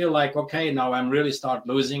really feel like, okay, now I'm really start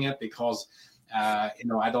losing it because,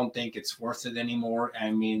 I don't think it's worth it anymore.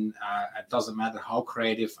 I mean, it doesn't matter how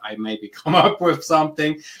creative I maybe come up with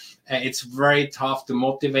something. It's very tough to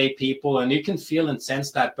motivate people, and you can feel and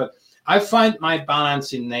sense that. But I find my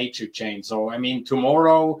balance in nature, Jane. So, I mean,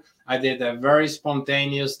 tomorrow I did a very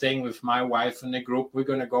spontaneous thing with my wife and the group. We're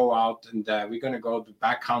going to go out and we're going to go to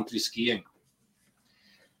backcountry skiing.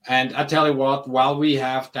 And I tell you what, while we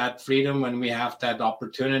have that freedom, when we have that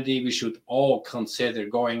opportunity, we should all consider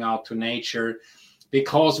going out to nature,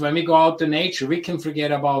 because when we go out to nature, we can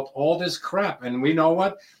forget about all this crap. And we know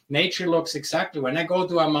what? Nature looks exactly, when I go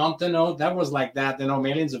to a mountain, that was like that,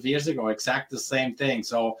 millions of years ago, exactly the same thing.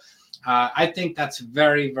 So I think that's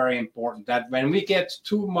very, very important, that when we get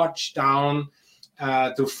too much down,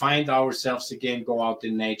 to find ourselves again, go out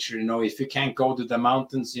in nature. If you can't go to the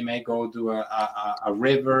mountains, you may go to a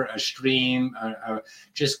river, a stream,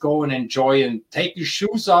 just go and enjoy and take your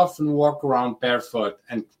shoes off and walk around barefoot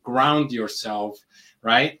and ground yourself,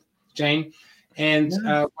 right, Jane? And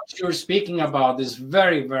what you're speaking about is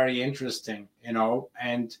very, very interesting,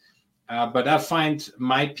 and but I find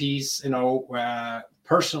my peace,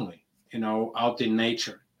 personally, out in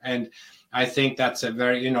nature. And I think that's a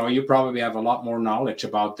very, you probably have a lot more knowledge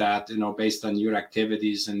about that, based on your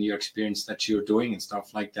activities and your experience that you're doing and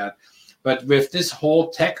stuff like that. But with this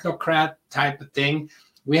whole technocrat type of thing,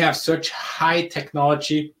 we have such high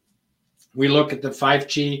technology. We look at the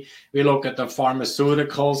 5G, we look at the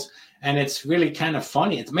pharmaceuticals, and it's really kind of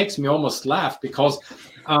funny. It makes me almost laugh because,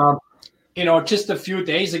 just a few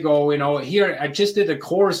days ago, here I just did a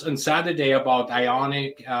course on Saturday about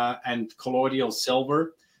ionic and colloidal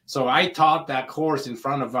silver. So I taught that course in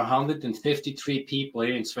front of 153 people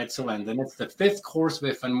here in Switzerland, and it's the 5th course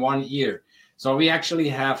within 1 year. So we actually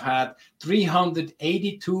have had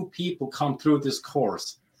 382 people come through this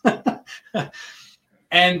course.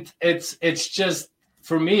 And it's just,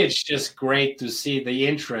 for me, it's just great to see the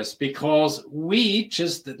interest, because we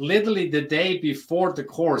just literally the day before the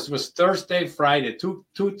course was Thursday, Friday, 2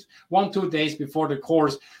 days before the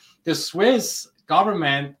course, the Swiss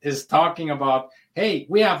government is talking about, hey,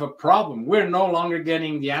 we have a problem. We're no longer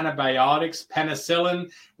getting the antibiotics,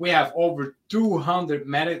 penicillin. We have over 200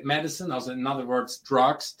 medicine, also in other words,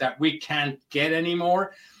 drugs that we can't get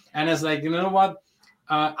anymore. And it's like, you know what?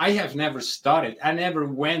 I have never studied. I never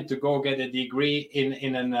went to go get a degree in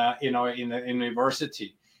a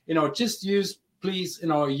university. Just use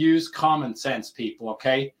common sense, people.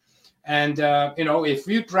 Okay, and if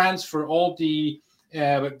you transfer all the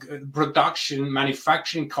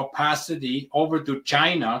manufacturing capacity over to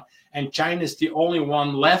China, and China is the only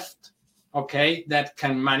one left, okay, that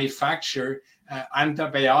can manufacture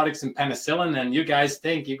antibiotics and penicillin, and you guys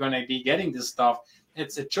think you're going to be getting this stuff,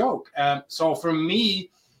 it's a joke. So for me,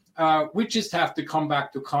 we just have to come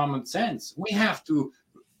back to common sense. We have to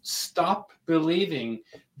stop believing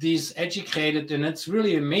these educated, and it's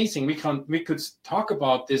really amazing. We could talk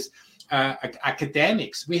about this.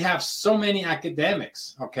 Academics. We have so many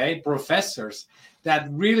academics, okay, professors that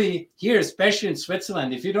really here, especially in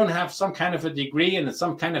Switzerland, if you don't have some kind of a degree and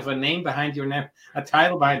some kind of a name behind your name, a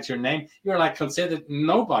title behind your name, you're like considered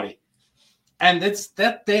nobody. And it's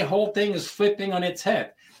that the whole thing is flipping on its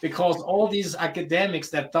head, because all these academics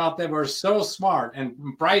that thought they were so smart and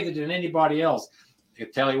brighter than anybody else, I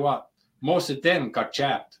tell you what, most of them got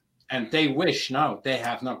jabbed, and they wish now they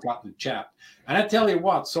have not gotten jabbed. And I tell you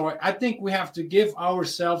what, so I think we have to give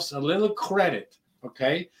ourselves a little credit,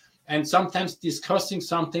 okay? And sometimes discussing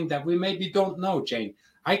something that we maybe don't know, Jane.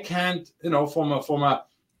 I can't,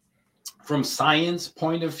 from science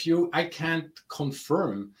point of view, I can't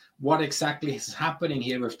confirm what exactly is happening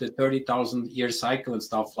here with the 30,000-year cycle and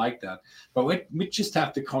stuff like that. But we just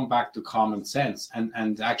have to come back to common sense.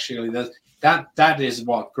 And actually that is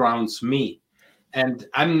what grounds me. And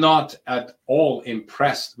I'm not at all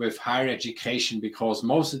impressed with higher education, because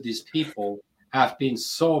most of these people have been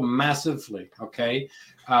so massively,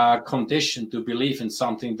 conditioned to believe in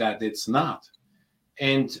something that it's not.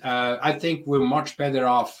 And I think we're much better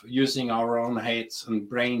off using our own heads and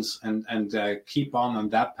brains and keep on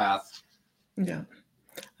that path. Yeah,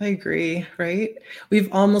 I agree, right?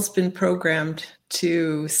 We've almost been programmed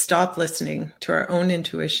to stop listening to our own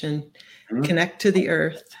intuition, connect to the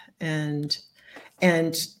earth, and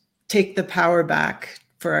take the power back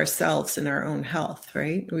for ourselves and our own health,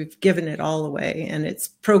 right? We've given it all away, and it's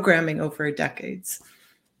programming over decades.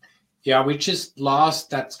 Yeah, we just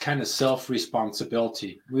lost that kind of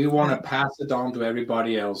self-responsibility. We want to pass it on to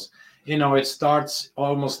everybody else. It starts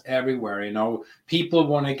almost everywhere. People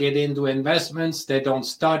want to get into investments. They don't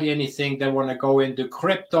study anything. They want to go into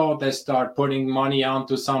crypto. They start putting money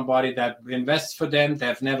onto somebody that invests for them.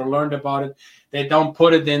 They've never learned about it. They don't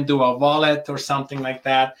put it into a wallet or something like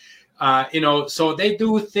that. So they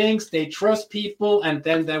do things, they trust people, and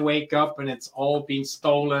then they wake up and it's all been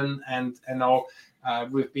stolen. And,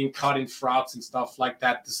 we've been caught in frauds and stuff like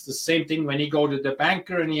that. It's the same thing when you go to the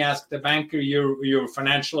banker and you ask the banker, your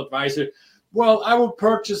financial advisor, well, I would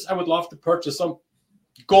love to purchase some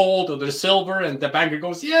gold or the silver. And the banker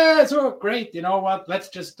goes, yeah, it's all great. You know what? Let's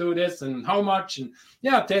just do this. And how much? And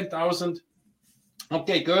yeah, 10,000.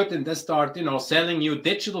 Okay, good. And they start, selling you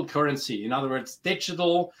digital currency. In other words,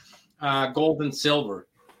 digital gold and silver.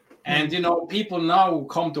 And, people now who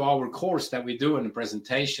come to our course that we do in the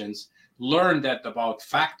presentations learn that about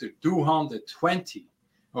factor 220,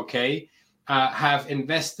 have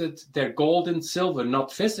invested their gold and silver,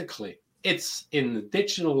 not physically. It's in the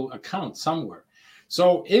digital account somewhere.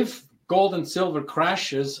 So if gold and silver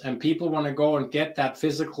crashes and people want to go and get that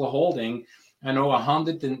physical holding,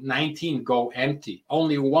 119 go empty.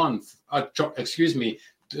 Only one,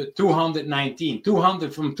 219,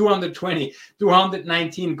 200 from 220,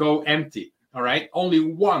 219 go empty. All right. Only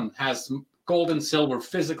one has gold and silver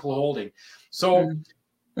physical holding. So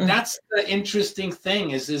that's the interesting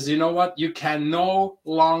thing is what? You can no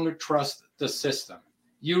longer trust the system.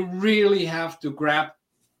 You really have to grab,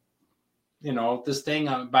 this thing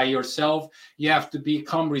by yourself. You have to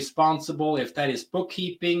become responsible. If that is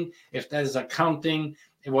bookkeeping, if that is accounting,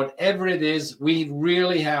 whatever it is, we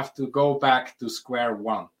really have to go back to square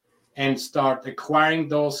one and start acquiring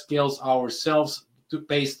those skills ourselves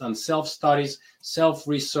based on self-studies,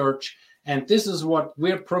 self-research. And this is what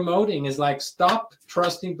we're promoting is like, stop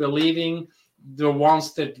trusting, believing the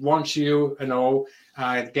ones that want you,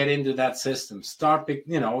 get into that system. Start,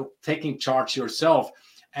 taking charge yourself.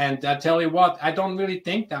 And I tell you what, I don't really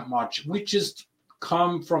think that much. We just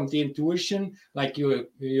come from the intuition, like you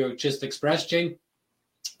just expressed, Jane.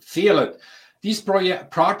 Feel it. These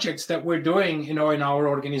projects that we're doing, in our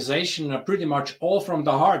organization are pretty much all from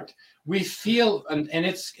the heart. We feel, and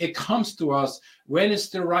it comes to us when it's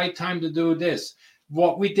the right time to do this.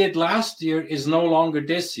 What we did last year is no longer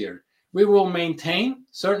this year. We will maintain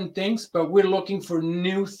certain things, but we're looking for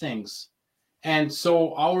new things. And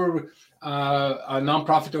so our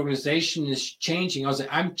nonprofit organization is changing.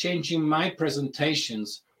 I'm changing my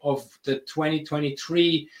presentations of the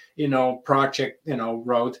 2023, project,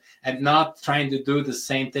 road, and not trying to do the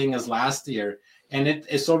same thing as last year. And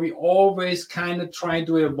so we always kind of try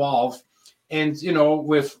to evolve. And,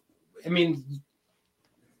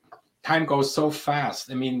 time goes so fast.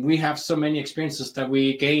 I mean, we have so many experiences that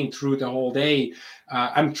we gain through the whole day.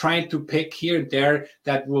 I'm trying to pick here and there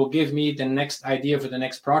that will give me the next idea for the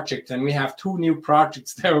next project. And we have 2 new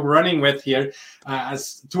projects that we're running with here.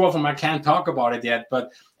 As 2 of them, I can't talk about it yet,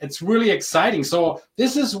 but it's really exciting. So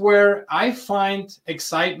this is where I find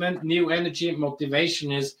excitement, new energy, and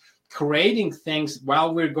motivation is creating things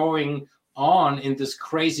while we're going on in this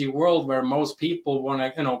crazy world where most people want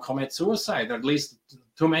to, commit suicide, or at least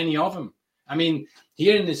too many of them. I mean,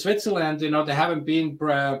 here in Switzerland, they haven't been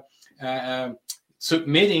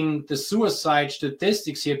submitting the suicide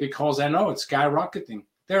statistics here because I know it's skyrocketing.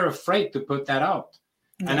 They're afraid to put that out.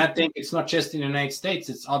 Yeah. And I think it's not just in the United States,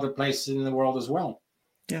 it's other places in the world as well.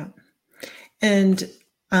 Yeah. And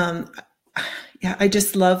I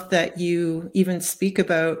just love that you even speak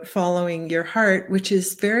about following your heart, which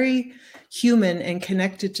is very human and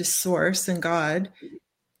connected to source and God,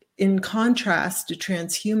 in contrast to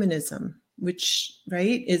transhumanism, which,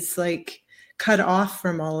 right, is like cut off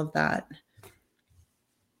from all of that.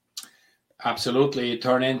 Absolutely. You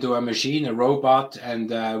turn into a machine, a robot,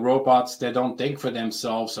 and robots, they don't think for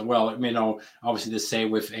themselves. Well, obviously they say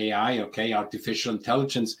with AI, okay, artificial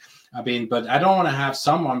intelligence. I mean, but I don't want to have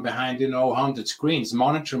someone behind, 100 screens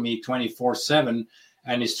monitor me 24/7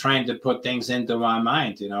 and is trying to put things into my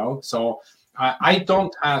mind, So I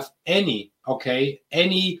don't have any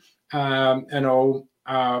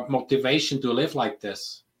motivation to live like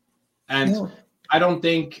this. And no. I don't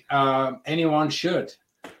think anyone should.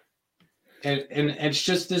 And it's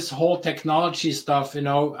just this whole technology stuff,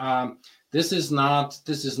 this is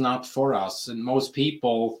not for us. And most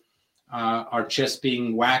people are just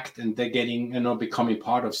being whacked, and they're getting, becoming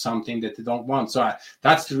part of something that they don't want. So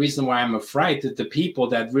that's the reason why I'm afraid that the people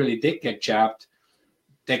that really did get jabbed,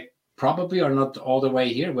 they probably are not all the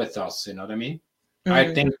way here with us. You know what I mean? Mm-hmm.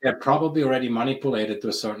 I think they're probably already manipulated to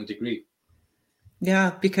a certain degree.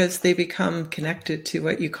 Yeah, because they become connected to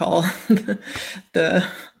what you call the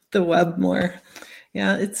web more.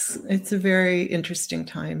 Yeah, it's a very interesting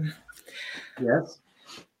time. Yes.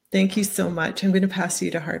 Thank you so much. I'm going to pass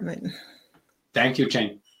you to Hartmut. Thank you,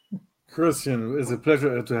 Jane. Christian, it's a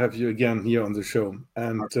pleasure to have you again here on the show.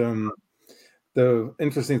 And the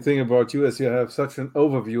interesting thing about you is you have such an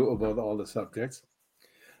overview about all the subjects.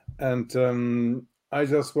 And I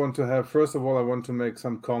just want to have, first of all, I want to make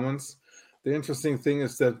some comments. The interesting thing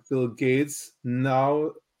is that Bill Gates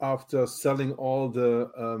now, after selling all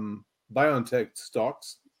the BioNTech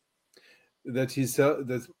stocks, that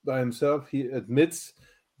by himself, he admits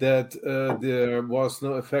that there was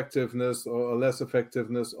no effectiveness or less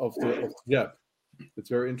effectiveness of the jab. It's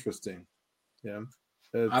very interesting. Yeah,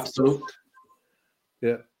 absolutely.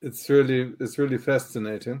 Yeah, it's really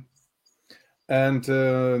fascinating. And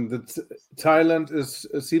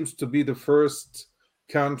Thailand seems to be the first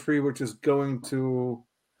country which is going to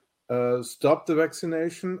stop the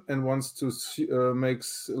vaccination and wants to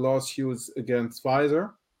makes lawsuits against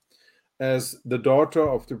Pfizer, as the daughter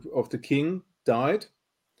of the king died,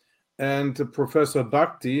 and Professor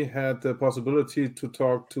Bhakdi had the possibility to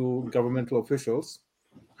talk to governmental officials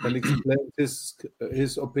and explain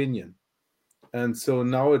his opinion. And so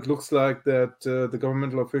now it looks like that the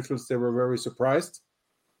governmental officials, they were very surprised,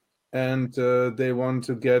 and they want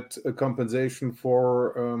to get a compensation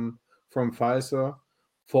from Pfizer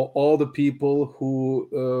for all the people who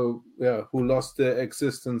lost their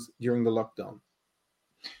existence during the lockdown.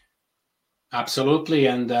 Absolutely.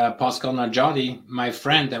 And Pascal Najadi, my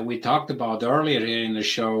friend that we talked about earlier here in the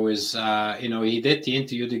show, is, he did the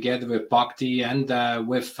interview together with Bhakdi and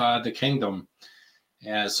with the kingdom.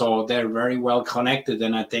 So they're very well connected.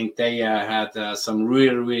 And I think they had some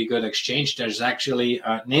really, really good exchange. There's actually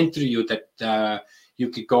an interview that you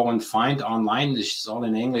could go and find online. This is all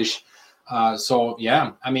in English.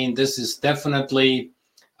 This is definitely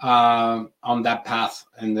on that path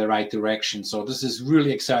in the right direction. So this is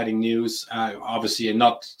really exciting news. Obviously,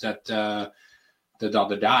 not that the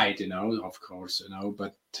daughter died, of course,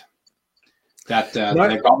 but that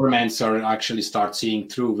the governments are actually start seeing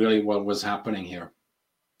through really what was happening here.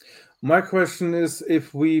 My question is,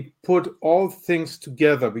 if we put all things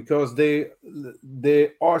together, because they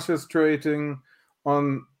orchestrating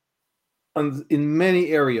on in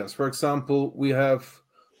many areas. For example, we have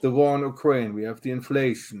the war in Ukraine, we have the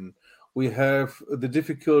inflation, we have the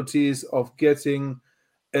difficulties of getting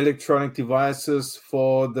electronic devices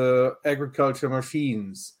for the agriculture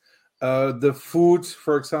machines, the food,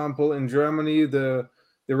 for example, in Germany, the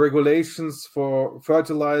regulations for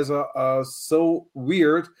fertilizer are so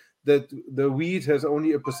weird that the wheat has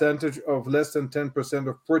only a percentage of less than 10%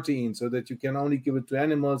 of protein, so that you can only give it to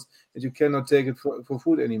animals and you cannot take it for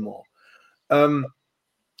food anymore.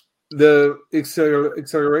 the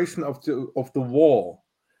acceleration of the war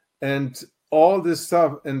and all this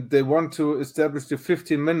stuff, and they want to establish the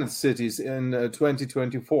 15-minute cities in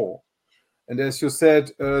 2024. And as you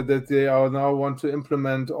said, that they are now want to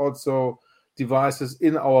implement also devices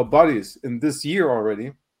in our bodies in this year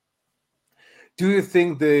already. Do you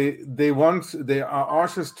think they are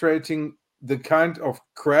orchestrating the kind of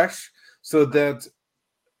crash so that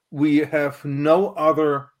we have no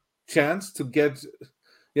other chance to get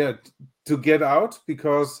out?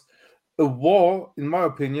 Because a war, in my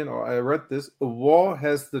opinion, or I read this, a war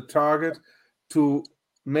has the target to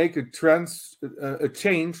make a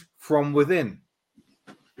change from within.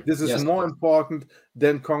 This is more important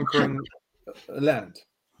than conquering land.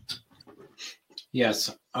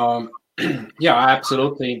 Yes. Yeah,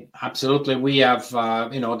 absolutely. We have,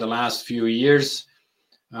 the last few years,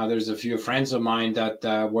 there's a few friends of mine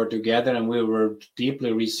that were together, and we were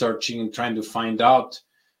deeply researching and trying to find out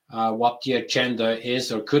what the agenda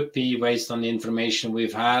is or could be based on the information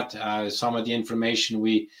we've had, some of the information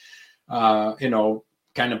we,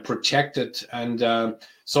 kind of projected. And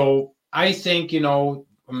so I think,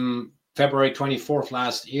 February 24th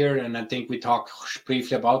last year, and I think we talked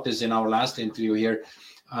briefly about this in our last interview here,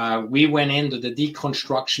 we went into the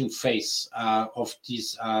deconstruction phase of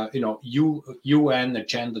this, UN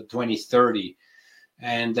Agenda 2030.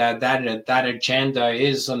 And that agenda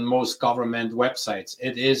is on most government websites.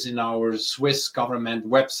 It is in our Swiss government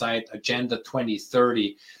website, Agenda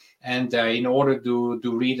 2030. And in order to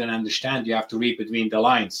read and understand, you have to read between the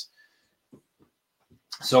lines.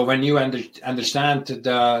 So when you understand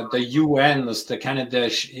the UN as the kind of the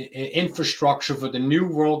infrastructure for the new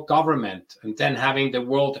world government, and then having the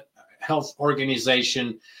World Health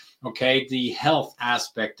Organization, okay, the health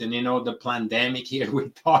aspect, and the pandemic here we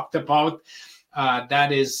talked about,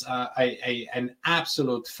 that is an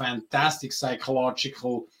absolute fantastic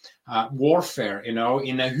psychological warfare, in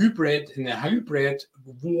a hybrid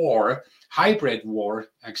war,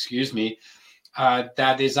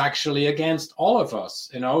 that is actually against all of us,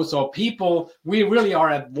 So people, we really are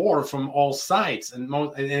at war from all sides, and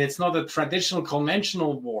it's not a traditional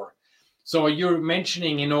conventional war. So you're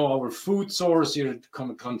mentioning, our food source. You're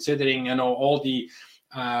considering, all the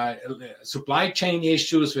supply chain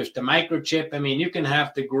issues with the microchip. I mean, you can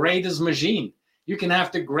have the greatest machine, you can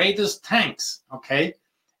have the greatest tanks, okay?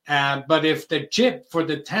 But if the chip for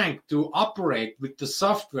the tank to operate with the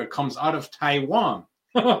software comes out of Taiwan,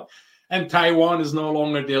 and Taiwan is no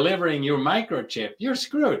longer delivering your microchip, you're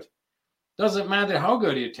screwed. Doesn't matter how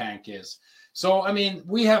good your tank is. So, I mean,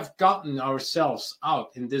 we have gotten ourselves out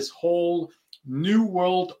in this whole new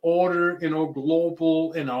world order,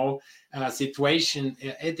 global, situation.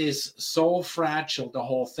 It is so fragile, the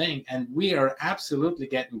whole thing. And we are absolutely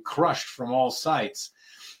getting crushed from all sides.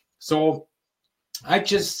 So I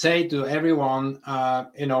just say to everyone,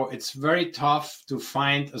 it's very tough to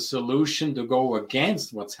find a solution to go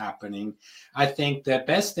against what's happening. I think the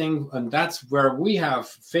best thing, and that's where we have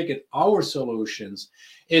figured our solutions,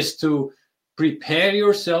 is to prepare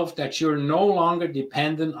yourself that you're no longer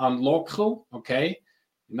dependent on local, okay?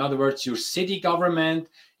 In other words, your city government,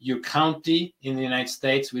 your county in the United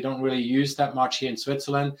States. We don't really use that much here in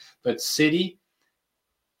Switzerland, but city,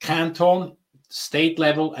 canton, state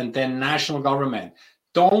level, and then national government.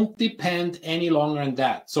 Don't depend any longer on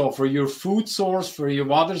that. So for your food source, for your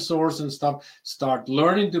water source and stuff, start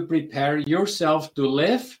learning to prepare yourself to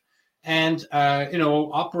live and,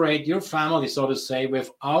 operate your family, so to say,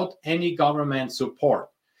 without any government support.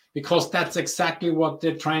 Because that's exactly what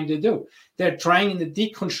they're trying to do. They're trying in the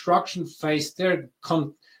deconstruction phase.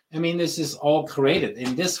 This is all created.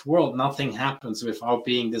 In this world, nothing happens without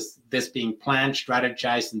being this being planned,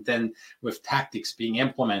 strategized, and then with tactics being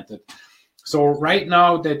implemented. So right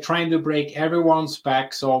now, they're trying to break everyone's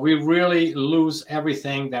back. So we really lose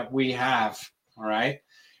everything that we have, all right?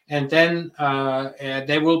 And then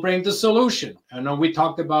they will bring the solution. We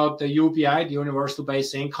talked about the UBI, the Universal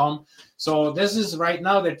Basic Income. So this is right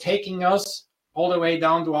now, they're taking us all the way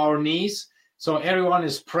down to our knees. So everyone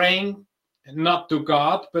is praying, not to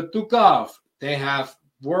God, but to God. They have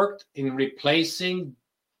worked in replacing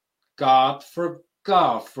God for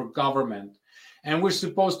government. And we're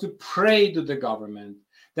supposed to pray to the government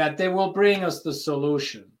that they will bring us the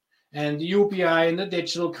solution. And the UBI and the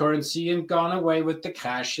digital currency and gone away with the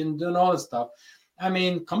cash and all that stuff. I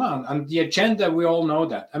mean, come on. And the agenda, we all know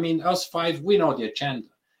that. I mean, us five, we know the agenda.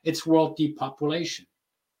 It's world depopulation.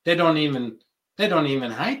 They don't even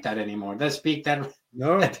hide that anymore. They speak that.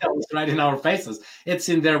 No. That tells right in our faces. It's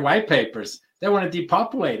in their white papers. They want to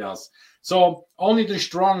depopulate us. So only the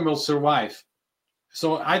strong will survive.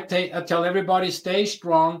 So I tell everybody, stay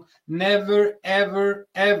strong. Never, ever,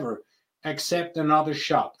 ever accept another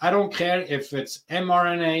shot. I don't care if it's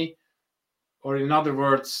mRNA or, in other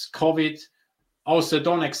words, COVID. Also,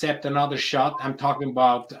 don't accept another shot. I'm talking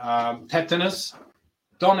about tetanus.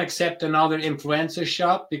 Don't accept another influenza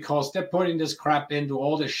shot because they're putting this crap into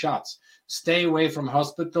all the shots. Stay away from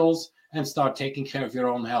hospitals and start taking care of your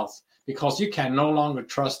own health, because you can no longer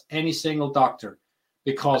trust any single doctor,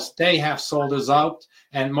 because they have sold us out,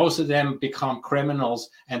 and most of them become criminals,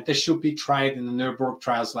 and they should be tried in the Nuremberg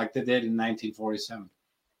trials like they did in 1947.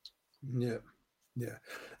 Yeah.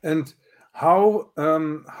 And how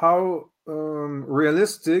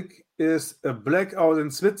realistic is a blackout in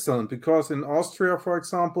Switzerland? Because in Austria, for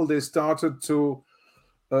example, they started to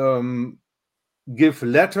give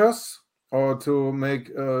letters or to make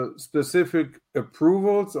specific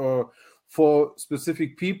approvals or for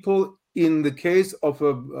specific people in the case of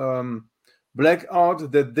a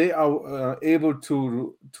blackout, that they are able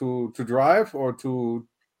to drive or to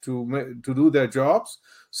do their jobs.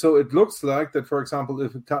 So it looks like that, for example,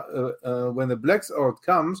 if when the blackout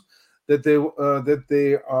comes, that they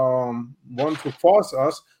want to force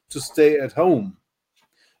us to stay at home.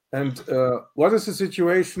 And what is the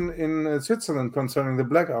situation in Switzerland concerning the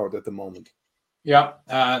blackout at the moment? Yeah,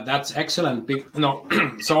 that's excellent.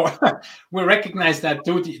 So we recognize that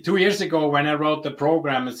 2 years ago when I wrote the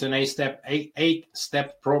program, it's an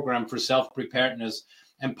eight-step program for self-preparedness.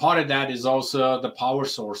 And part of that is also the power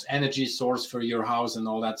source, energy source for your house and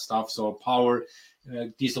all that stuff. So power,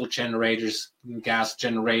 diesel generators, gas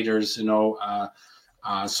generators,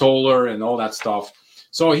 solar and all that stuff.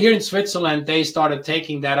 So here in Switzerland, they started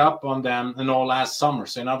taking that up on them, last summer.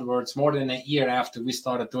 So in other words, more than a year after we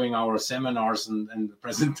started doing our seminars and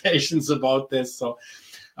presentations about this. So,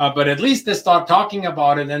 but at least they start talking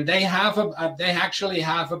about it, and they actually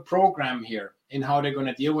have a program here in how they're going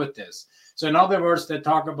to deal with this. So in other words, they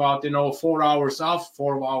talk about 4 hours off,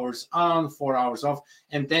 4 hours on, 4 hours off,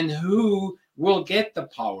 and then who will get the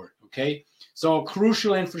power? Okay. So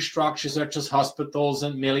crucial infrastructure such as hospitals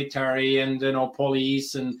and military and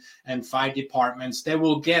police and fire departments, they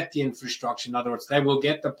will get the infrastructure. In other words, they will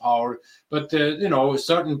get the power. But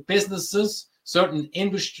certain businesses, certain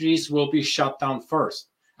industries will be shut down first.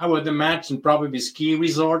 I would imagine probably ski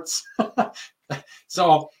resorts.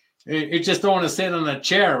 So you just don't want to sit on a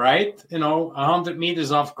chair, right? 100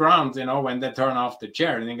 meters off ground. When they turn off the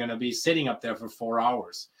chair, and they're going to be sitting up there for 4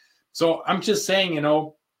 hours. So I'm just saying,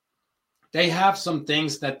 they have some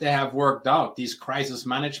things that they have worked out, these crisis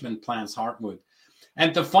management plans, Hartmut.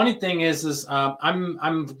 And the funny thing is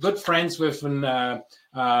I'm good friends with someone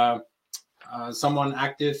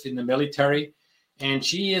active in the military, and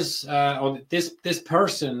she is this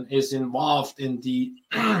person is involved in the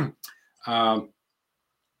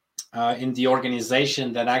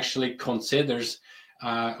organization that actually considers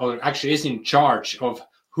or actually is in charge of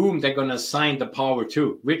whom they're going to assign the power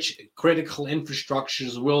to, which critical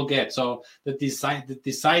infrastructures will get. So the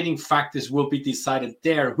deciding factors will be decided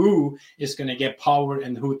there, who is going to get power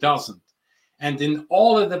and who doesn't. And in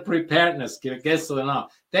all of the preparedness, guess it or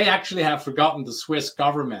not, they actually have forgotten the Swiss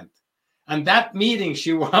government. And that meeting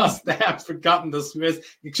they have forgotten the Swiss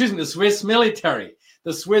military.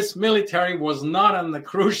 The Swiss military was not on the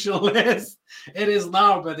crucial list. It is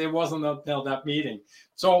now, but it wasn't until that meeting.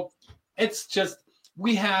 So it's just,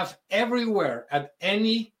 we have everywhere at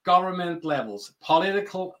any government levels,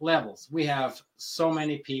 political levels, we have so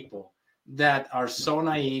many people that are so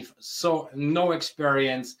naive, so no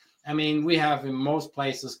experience. I mean, we have in most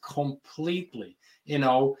places completely,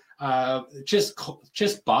 just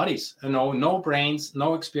bodies, no brains,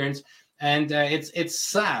 no experience. And it's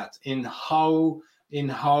sad in how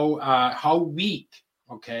weak,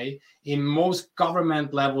 okay, in most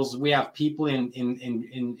government levels, we have people in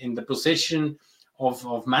the position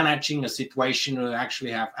of managing a situation who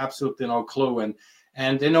actually have absolutely no clue. And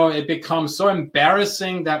it becomes so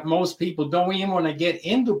embarrassing that most people don't even want to get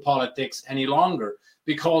into politics any longer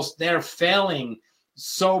because they're failing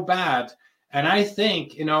so bad. And I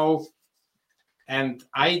think, and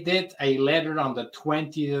I did a letter on the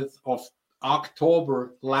 20th of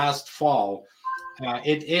October last fall.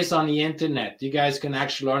 It is on the internet. You guys can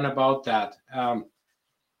actually learn about that.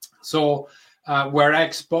 Where I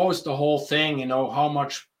exposed the whole thing, how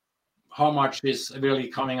much is really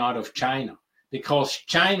coming out of China, because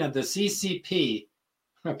China, the CCP,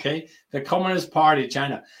 okay, the Communist Party,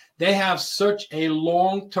 China, they have such a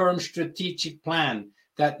long-term strategic plan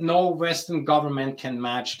that no Western government can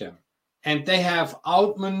match them, and they have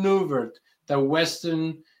outmaneuvered the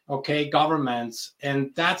Western okay, governments.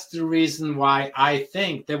 And that's the reason why I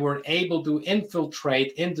think they were able to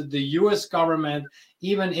infiltrate into the US government,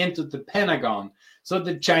 even into the Pentagon. So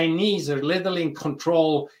the Chinese are literally in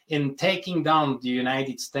control in taking down the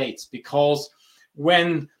United States, because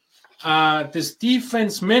when this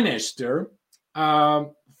defense minister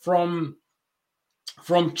from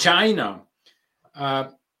China,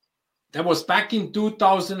 that was back in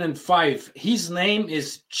 2005. His name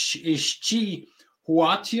is Chi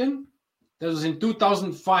Huatian. That was in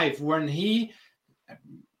 2005 when he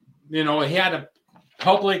had a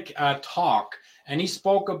public talk, and he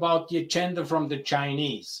spoke about the agenda from the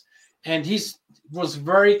Chinese. And he was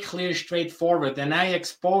very clear, straightforward. And I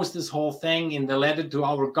exposed this whole thing in the letter to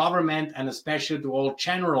our government, and especially to all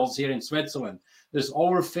generals here in Switzerland. There's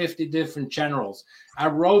over 50 different generals. I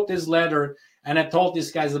wrote this letter, and I told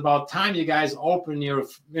these guys, about time you guys open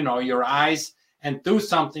your eyes and do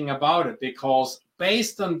something about it, because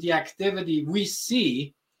based on the activity we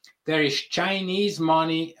see, there is Chinese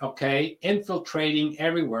money, okay, infiltrating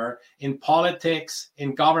everywhere, in politics,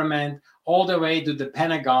 in government, all the way to the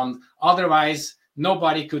Pentagon. Otherwise,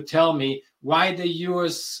 nobody could tell me why the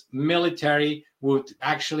US military would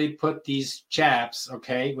actually put these chaps,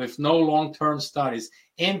 okay, with no long-term studies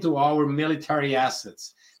into our military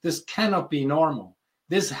assets. This cannot be normal.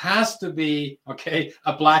 This has to be, okay,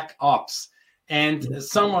 a black ops. And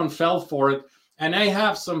someone fell for it. And I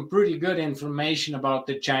have some pretty good information about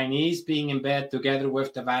the Chinese being in bed together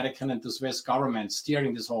with the Vatican and the Swiss government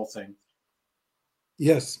steering this whole thing.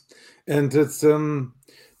 Yes, and it's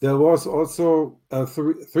there was also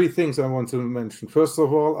three things I want to mention. First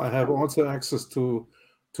of all, I have also access to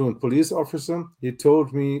a police officer. He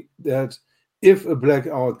told me that if a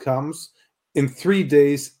blackout comes, in 3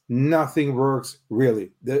 days, nothing works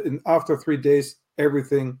really. After 3 days,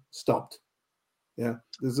 everything stopped. Yeah,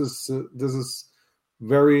 this is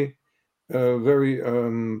very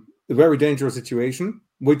dangerous situation,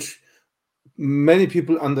 which many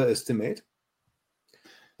people underestimate.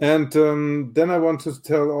 And then I want to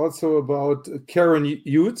tell also about Karen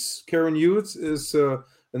Utes. Karen Utes is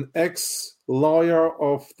an ex-lawyer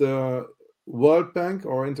of the World Bank,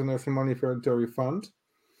 or International Monetary Fund.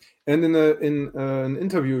 And in an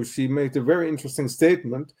interview, she made a very interesting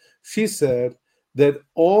statement. She said that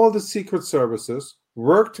all the secret services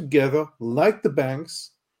work together like the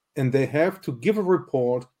banks, and they have to give a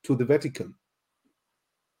report to the Vatican.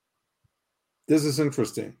 This is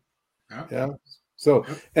interesting. Yeah. So,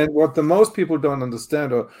 and what the most people don't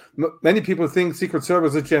understand, or many people think Secret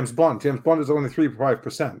Service is James Bond. James Bond is only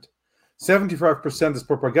 3-5%. 75% is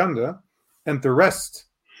propaganda, and the rest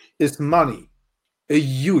is money, a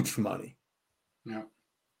huge money. Yeah.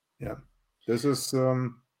 Yeah. This is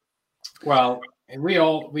well, we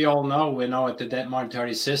all know at the debt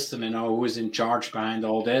monetary system, who is in charge behind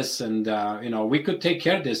all this, and we could take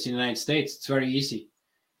care of this in the United States. It's very easy.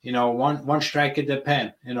 One strike of the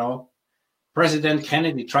pen. President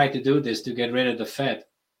Kennedy tried to do this to get rid of the Fed.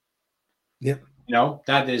 Yeah.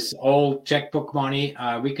 That is all checkbook money.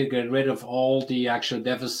 We could get rid of all the actual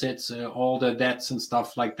deficits, all the debts and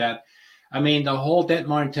stuff like that. I mean, the whole debt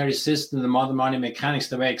monetary system, the modern money mechanics,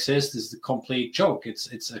 the way it exists, is a complete joke.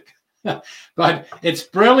 But it's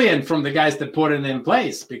brilliant from the guys that put it in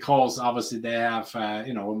place, because obviously they have,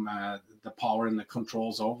 the power and the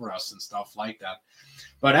controls over us and stuff like that.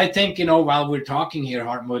 But I think, while we're talking here,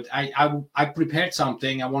 Hartmut, I prepared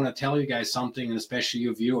something. I want to tell you guys something, and especially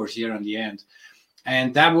you viewers here on the end.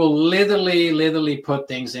 And that will literally put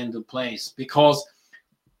things into place, because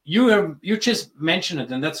you just mentioned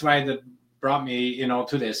it, and that's why that brought me,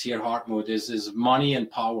 to this here, Hartmut, is money and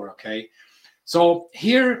power, okay? So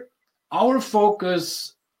here, our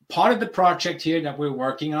focus, part of the project here that we're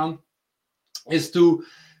working on, is to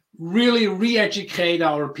really re-educate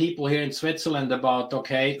our people here in Switzerland about,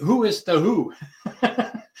 okay, who is the who?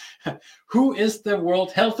 Who is the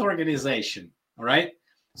World Health Organization, all right?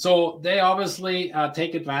 So they obviously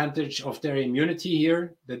take advantage of their immunity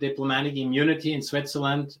here, the diplomatic immunity in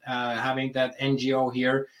Switzerland, having that NGO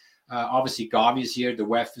here. Obviously, Gavi is here, the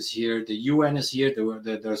WEF is here, the UN is here,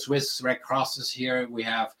 the Swiss Red Cross is here. We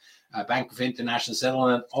have Bank of International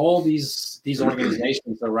Settlement. All these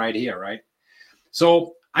organizations are right here, right?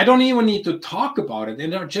 So I don't even need to talk about it.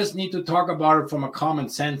 And I just need to talk about it from a common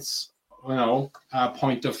sense,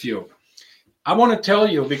 point of view. I want to tell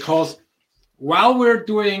you, because while we're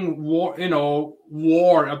doing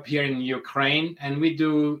war up here in Ukraine, and we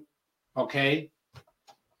do, okay,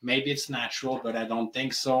 maybe it's natural, but I don't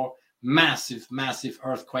think so. Massive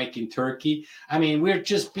earthquake in Turkey. I mean, we're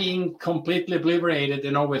just being completely obliterated,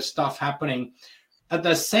 with stuff happening. at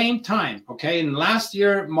the same time, okay, in last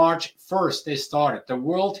year, March 1st, they started the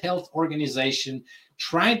World Health Organization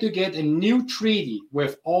trying to get a new treaty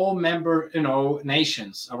with all member,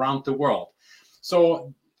 nations around the world.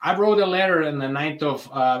 So I wrote a letter on the 9th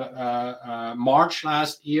of March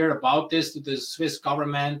last year about this to the Swiss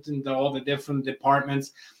government and all the different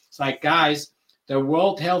departments. It's like, guys, the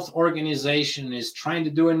World Health Organization is trying to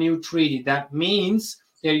do a new treaty. That means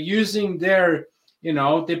they're using their,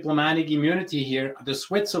 diplomatic immunity here, the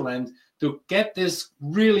Switzerland, to get this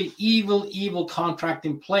really evil contract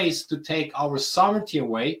in place to take our sovereignty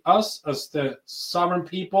away, us as the sovereign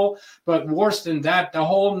people. But worse than that, the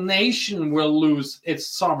whole nation will lose its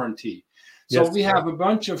sovereignty. So we have a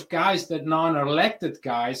bunch of guys that non-elected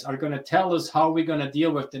guys are going to tell us how we're going to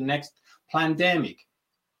deal with the next pandemic.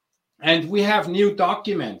 And we have new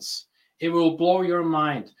documents. It will blow your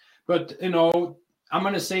mind. But, I'm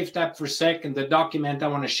going to save that for a second, the document I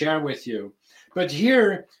want to share with you. But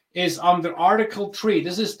here is under Article 3.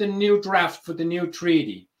 This is the new draft for the new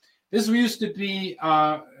treaty. This used to be,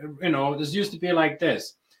 this used to be like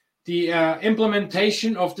this. The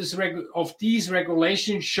implementation of these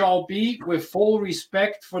regulations shall be with full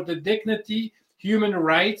respect for the dignity, human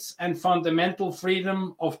rights, and fundamental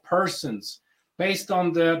freedom of persons, based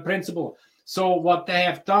on the principle. So what they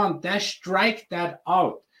have done, they strike that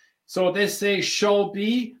out. So they say shall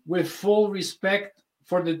be with full respect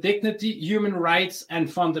for the dignity, human rights, and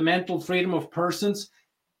fundamental freedom of persons,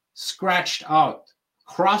 scratched out,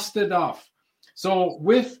 crossed it off. So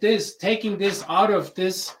with this, taking this out of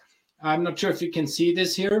this, I'm not sure if you can see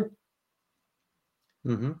this here.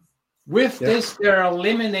 Mm-hmm. With this, they're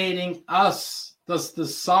eliminating us, thus the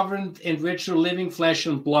sovereign individual living flesh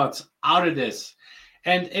and blood, out of this.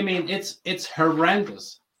 And I mean, it's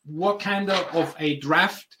horrendous. What kind of a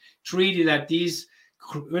draft treaty that these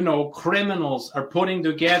criminals are putting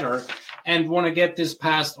together and want to get this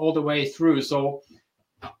passed all the way through. So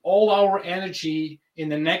all our energy in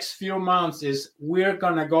the next few months is we're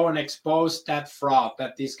going to go and expose that fraud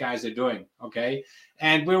that these guys are doing, okay?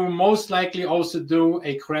 And we will most likely also do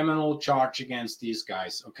a criminal charge against these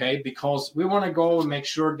guys, okay? Because we want to go and make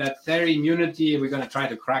sure that their immunity, we're going to try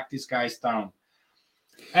to crack these guys down.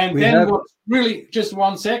 And what really, just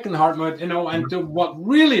 1 second, Hartmut, and what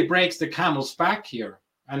really breaks the camel's back here,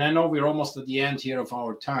 and I know we're almost at the end here of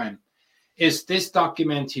our time, is this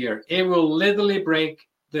document here. It will literally break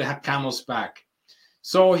the camel's back.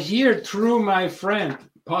 So here, through my friend,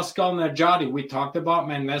 Pascal Najati, we talked about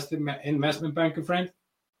my investment banker friend,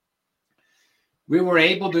 we were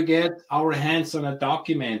able to get our hands on a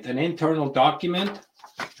document, an internal document.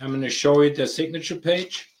 I'm going to show you the signature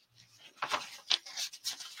page.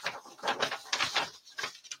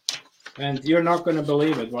 And you're not going to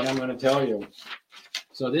believe it, what I'm going to tell you.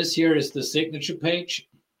 So this here is the signature page.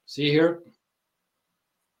 See here?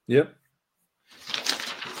 Yep.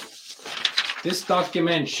 This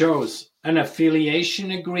document shows an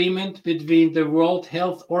affiliation agreement between the World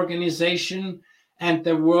Health Organization and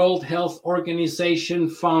the World Health Organization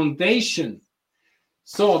Foundation.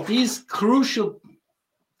 So these crucial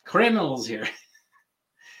criminals here,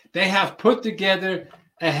 they have put together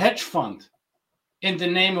a hedge fund in the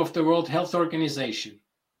name of the World Health Organization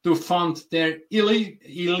to fund their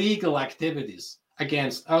illegal activities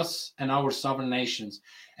against us and our sovereign nations.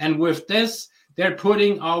 And with this, they're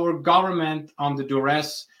putting our government under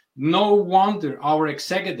duress. No wonder our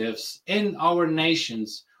executives in our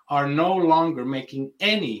nations are no longer making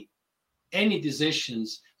any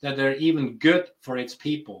decisions that are even good for its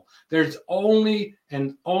people. There's only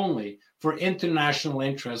and only for international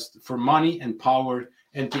interest, for money and power,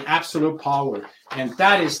 and the absolute power. And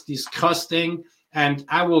that is disgusting. And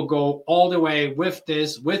I will go all the way with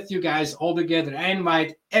this, with you guys all together. I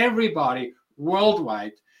invite everybody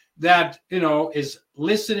worldwide that, is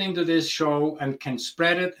listening to this show and can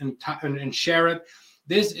spread it and share it.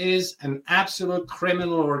 This is an absolute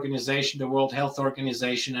criminal organization, the World Health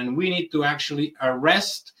Organization, and we need to actually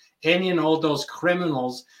arrest any and all those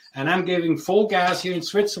criminals. And I'm giving full gas here in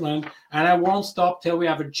Switzerland, and I won't stop till we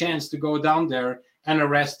have a chance to go down there and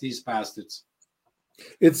arrest these bastards.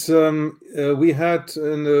 It's we had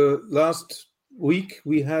in the last week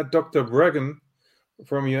we had Dr. Bregan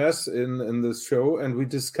from US in this show, and we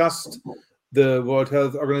discussed the World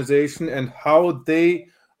Health Organization and how they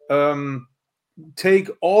take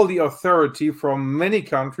all the authority from many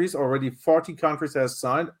countries. Already 40 countries has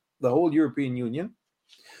signed, the whole European Union.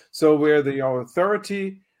 So where the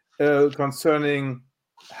authority concerning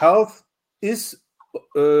health is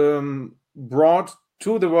brought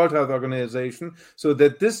to the World Health Organization, so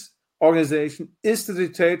that this organization is the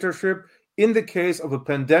dictatorship in the case of a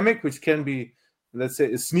pandemic, which can be, let's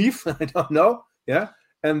say, a sneeze, I don't know, Yeah.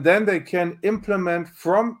 And then they can implement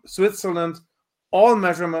from Switzerland all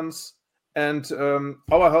measurements, and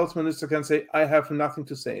our health minister can say, I have nothing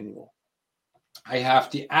to say anymore. I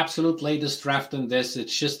have the absolute latest draft on this.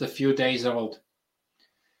 It's just a few days old.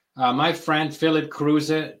 My friend Philip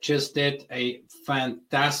Kruse just did a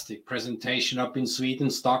fantastic presentation up in Sweden,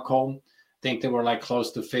 Stockholm. I think there were like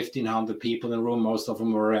close to 1,500 people in the room. Most of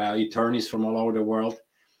them were attorneys from all over the world.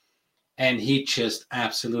 And he just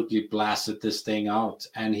absolutely blasted this thing out.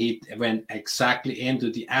 And he went exactly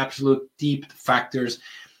into the absolute deep factors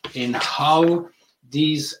in how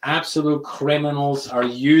these absolute criminals are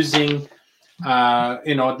using,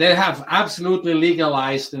 they have absolutely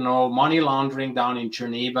legalized, money laundering down in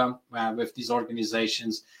Geneva with these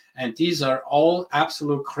organizations. And these are all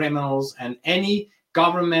absolute criminals. And any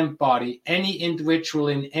government body, any individual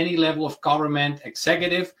in any level of government,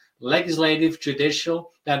 executive, legislative,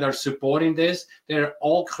 judicial, that are supporting this, they're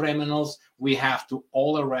all criminals. We have to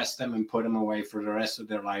all arrest them and put them away for the rest of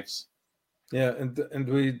their lives. Yeah, and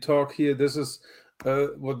we talk here, this is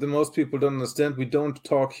what the most people don't understand. We don't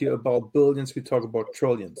talk here about billions, we talk about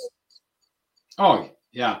trillions. Oh,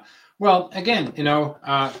 yeah. Well, again,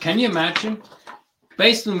 can you imagine,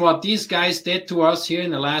 based on what these guys did to us here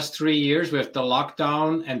in the last 3 years with the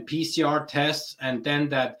lockdown and PCR tests, and then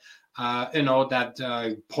that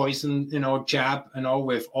poison, jab,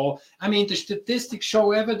 with all, the statistics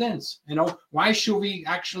show evidence, why should we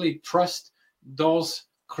actually trust those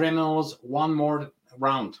criminals one more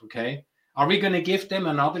round? Okay. Are we going to give them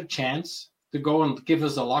another chance to go and give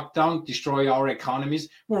us a lockdown, destroy our economies?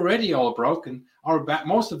 We're already all broken.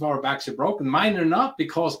 Most of our backs are broken. Mine are not,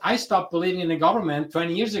 because I stopped believing in the government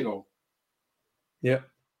 20 years ago. Yeah.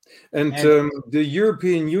 And the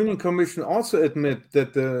European Union Commission also admit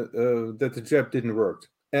that the jab didn't work.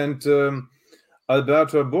 And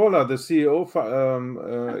Alberto Bola, the CEO,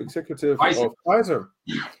 executive of Pfizer,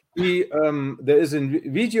 there is a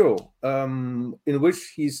video in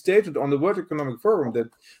which he stated on the World Economic Forum that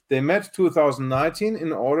they met 2019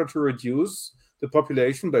 in order to reduce the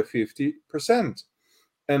population by 50%,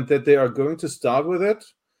 and that they are going to start with it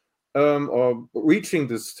or reaching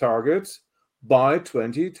this target by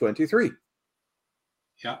 2023.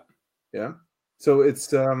 Yeah. So it's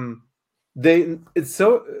so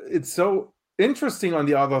interesting. On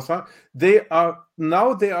the other side, they are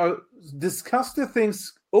discuss the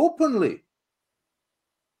things openly.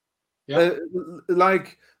 Yeah.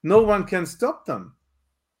 Like no one can stop them.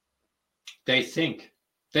 They think.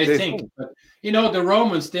 But, the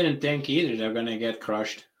Romans didn't think either they're going to get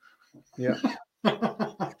crushed. Yeah.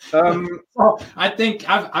 I think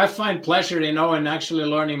I find pleasure, in actually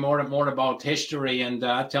learning more and more about history. And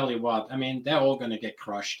I tell you what, they're all going to get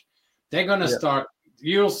crushed. They're going to start.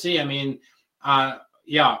 You'll see. I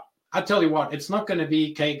tell you what, it's not going to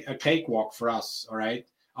be a cakewalk for us. All right.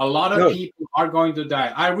 A lot of people are going to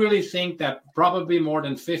die. I really think that probably more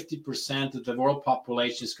than 50% of the world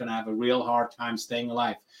population is going to have a real hard time staying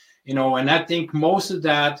alive. And I think most of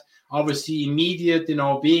that, obviously, immediate,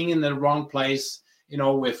 being in the wrong place,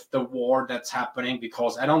 with the war that's happening,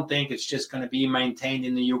 because I don't think it's just going to be maintained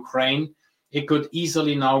in the Ukraine. It could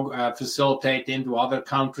easily now facilitate into other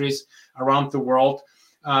countries around the world.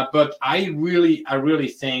 But I really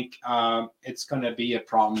think it's going to be a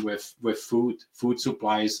problem with food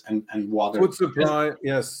supplies and water. Food supply,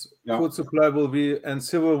 yes. Yeah. Food supply will be, and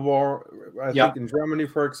civil war, I think, in Germany,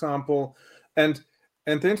 for example. And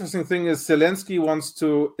the interesting thing is Zelensky wants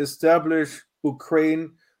to establish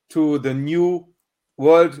Ukraine to the new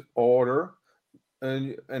world order.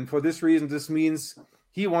 And for this reason, this means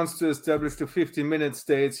he wants to establish the 15-minute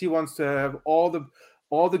states. He wants to have all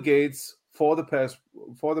the gates for the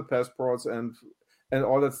passports and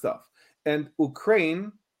all that stuff. And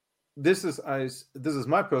Ukraine, this is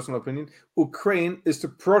my personal opinion, Ukraine is the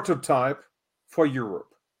prototype for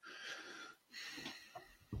Europe.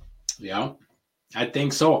 Yeah, I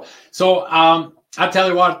think so. So I tell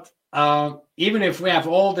you what, even if we have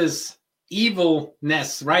all this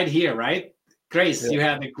evilness right here, right? Grace, you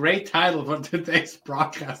had a great title for today's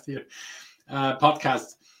broadcast here,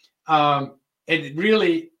 podcast. It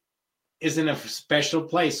really is in a special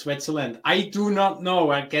place, Switzerland. I do not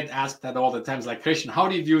know. I get asked that all the time. It's like, Christian, how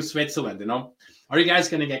do you view Switzerland? Are you guys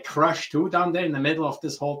going to get crushed too down there in the middle of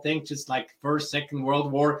this whole thing? Just like First, Second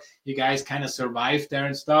World War, you guys kind of survived there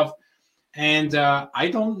and stuff. And I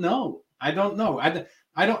don't know.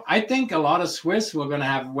 I think a lot of Swiss were going to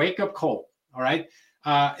have wake-up call. All right.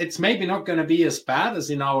 It's maybe not going to be as bad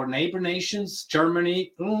as in our neighbor nations,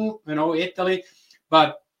 Germany, Italy,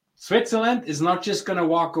 but Switzerland is not just going to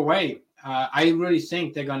walk away. I really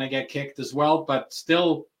think they're going to get kicked as well. But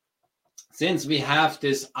still, since we have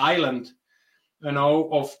this island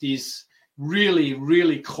of these really,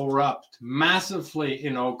 really corrupt, massively,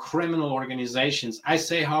 criminal organizations. I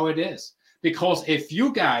say how it is. Because if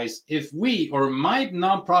we or my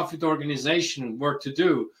nonprofit organization were to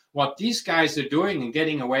do what these guys are doing and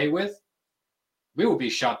getting away with, we will be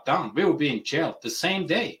shut down. We will be in jail the same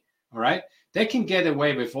day. All right. They can get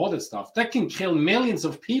away with all that stuff. They can kill millions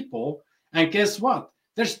of people. And guess what?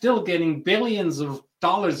 They're still getting billions of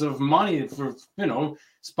dollars of money for,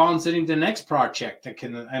 sponsoring the next project that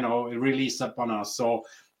can, release up on us. So,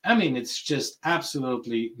 I mean, it's just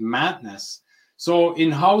absolutely madness. So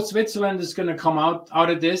in how Switzerland is going to come out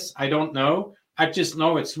of this, I don't know. I just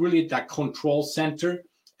know it's really that control center.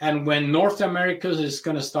 And when North America is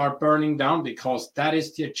going to start burning down, because that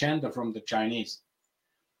is the agenda from the Chinese.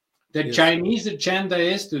 The Chinese agenda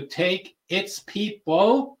is to take its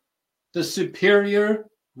people, the superior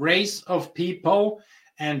race of people,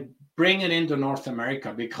 and bring it into North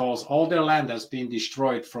America, because all their land has been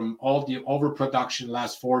destroyed from all the overproduction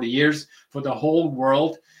last 40 years for the whole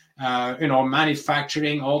world.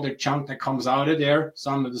 Manufacturing all the junk that comes out of there.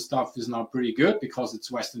 Some of the stuff is not pretty good because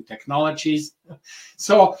it's Western technologies.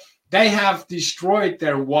 So they have destroyed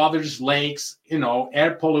their waters, lakes,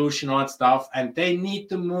 air pollution, all that stuff. And they need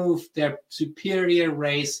to move their superior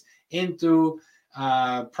race into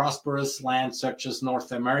prosperous lands such as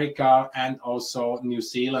North America and also New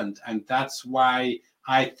Zealand. And that's why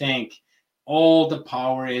I think all the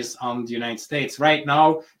power is on the United States. Right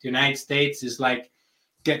now, the United States is like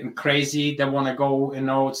getting crazy. They want to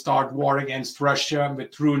go, start war against Russia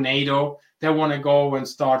through NATO. They want to go and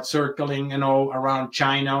start circling, around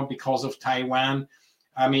China because of Taiwan.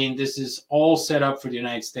 I mean, this is all set up for the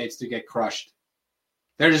United States to get crushed.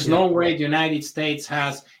 There is no way the United States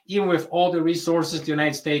has, even with all the resources the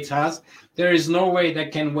United States has, there is no way they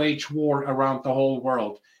can wage war around the whole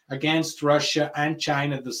world against Russia and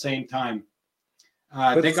China at the same time.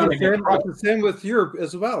 They're going to get crushed. It's the same with Europe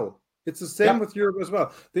as well. It's the same with Europe as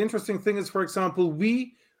well. The interesting thing is, for example,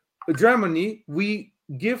 Germany, we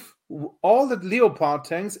give all the Leopard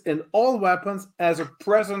tanks and all weapons as a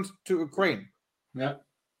present to Ukraine. Yeah.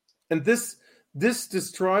 And this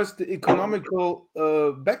destroys the economical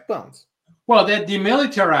backbones. Well, they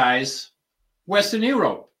demilitarize Western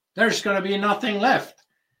Europe. There's going to be nothing left.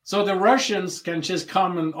 So the Russians can just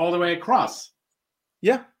come all the way across.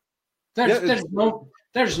 Yeah.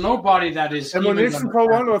 There's nobody that is ammunition for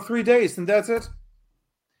 1 or 3 days, and that's it.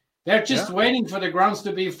 They're just waiting for the grounds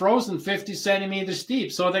to be frozen 50 centimeters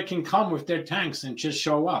deep so they can come with their tanks and just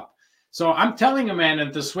show up. So I'm telling you, man,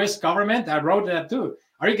 and the Swiss government, I wrote that too.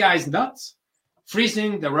 Are you guys nuts?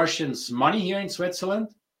 Freezing the Russians' money here in Switzerland?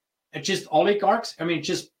 And just oligarchs? I mean,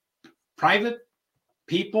 just private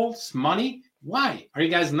people's money? Why? Are you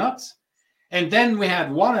guys nuts? And then we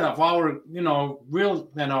had one of our, real,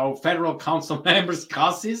 federal council members,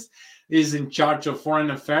 Cassis, is in charge of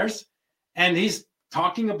foreign affairs. And he's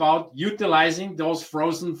talking about utilizing those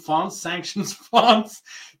frozen funds, sanctions funds,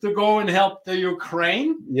 to go and help the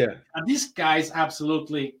Ukraine. Yeah. And this guy's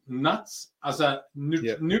absolutely nuts. As a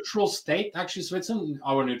neutral state, actually, Switzerland,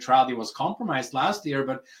 our neutrality was compromised last year.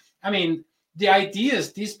 But, I mean, the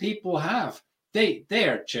ideas these people have, they're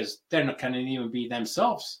not going to even be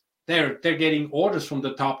themselves. They're getting orders from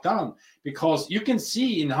the top down, because you can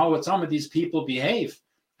see in how some of these people behave.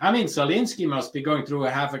 I mean, Zelensky must be going through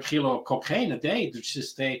half a kilo of cocaine a day to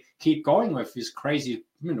just keep going with his crazy,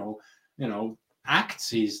 acts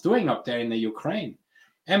he's doing up there in the Ukraine.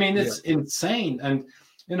 I mean, it's insane. And,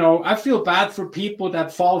 I feel bad for people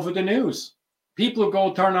that fall for the news. People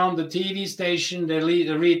go turn on the TV station, they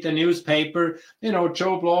read the newspaper,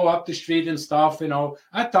 Joe Blow up the street and stuff.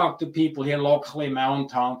 I talk to people here locally in my own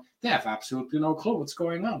town. They have absolutely no clue what's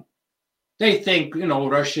going on. They think,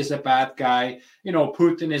 Russia's a bad guy,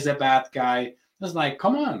 Putin is a bad guy. It's like,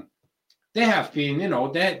 come on. They have been,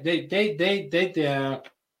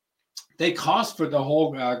 they caused for the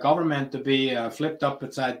whole government to be flipped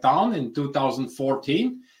upside down in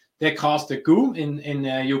 2014. They caused a coup in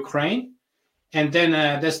Ukraine. And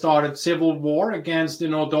then they started civil war against,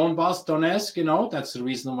 Donbass, Donetsk. That's the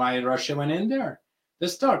reason why Russia went in there. They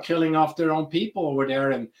start killing off their own people over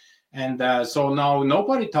there. And so now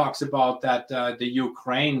nobody talks about that the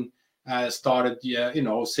Ukraine started,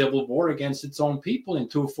 civil war against its own people in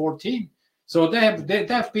 2014. So they've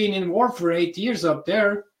been in war for 8 years up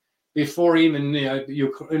there before even,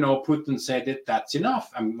 Putin said that that's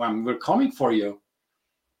enough. We're coming for you.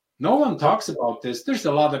 No one talks about this. There's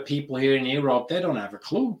a lot of people here in Europe, they don't have a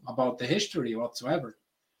clue about the history whatsoever.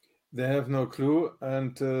 They have no clue.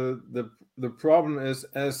 And the problem is,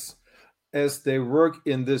 as they work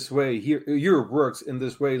in this way, here Europe works in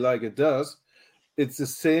this way like it does, it's the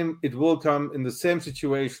same. It will come in the same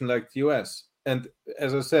situation like the US. And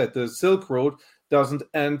as I said, the Silk Road doesn't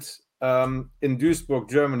end in Duisburg,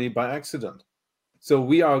 Germany, by accident. So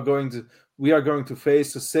we are going to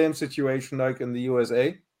face the same situation like in the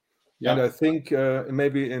USA. Yeah. And I think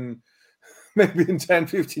maybe in 10,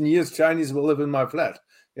 15 years, Chinese will live in my flat.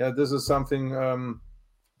 Yeah, this is something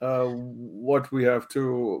what we have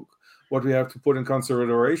to put in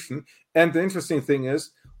consideration. And the interesting thing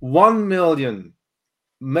is, 1 million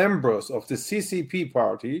members of the CCP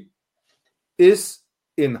party is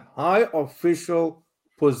in high official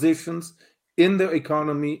positions in the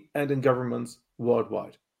economy and in governments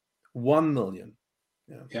worldwide. 1 million.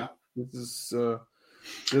 Yeah. This is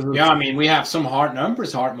yeah, I mean, we have some hard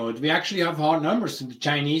numbers, Hartmut. We actually have hard numbers in the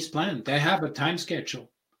Chinese plan. They have a time schedule.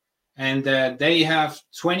 And they have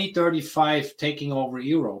 2035 taking over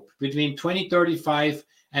Europe. Between 2035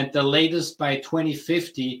 and the latest by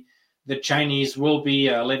 2050, the Chinese will be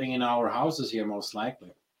living in our houses here, most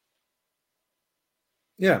likely.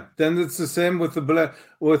 Yeah, then it's the same with the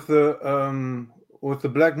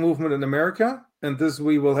black movement in America, and this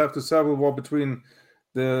we will have the civil war between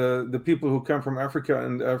the people who come from Africa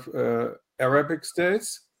and Arabic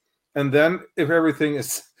states, and then if everything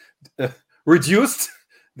is reduced,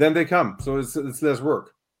 then they come. So it's less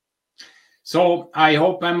work. So I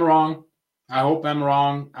hope I'm wrong. I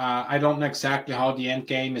don't know exactly how the end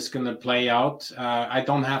game is going to play out. I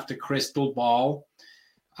don't have the crystal ball.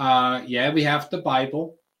 Yeah, we have the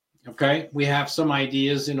Bible. Okay, we have some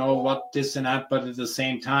ideas, what this and that, but at the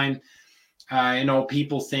same time,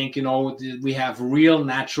 people think, we have real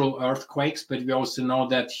natural earthquakes, but we also know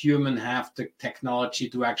that humans have the technology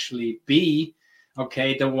to actually be,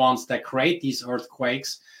 the ones that create these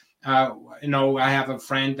earthquakes. I have a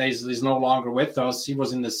friend that is no longer with us. He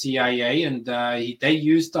was in the CIA, and they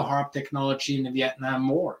used the HAARP technology in the Vietnam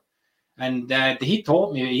War. And he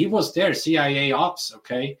told me, he was there, CIA ops,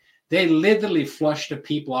 They literally flushed the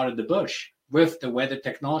people out of the bush with the weather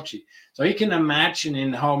technology. So you can imagine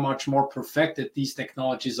in how much more perfected these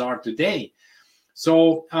technologies are today.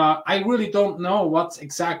 So I really don't know what's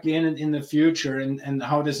exactly in the future and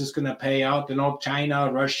how this is going to pay out,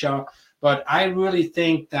 China, Russia. But I really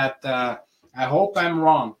think that I hope I'm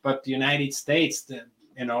wrong, but the United States, that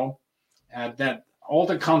all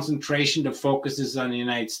the concentration, the focus is on the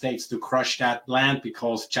United States to crush that land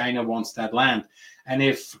because China wants that land. And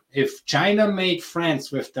if China made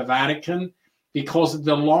friends with the Vatican, because of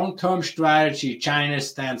the long-term strategy, China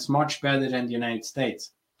stands much better than the United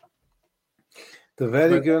States. The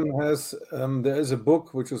Vatican has, there is a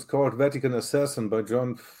book which is called Vatican Assassin by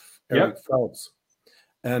John Eric Phelps.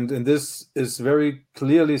 And in this is very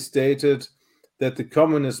clearly stated that the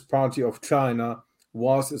Communist Party of China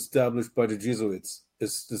was established by the Jesuits.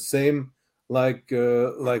 It's the same like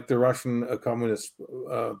the Russian Communist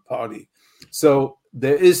Party. So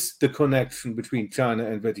there is the connection between China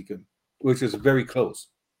and Vatican, which is very close.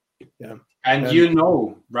 Yeah. And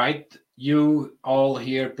right? You all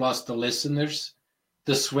here, plus the listeners,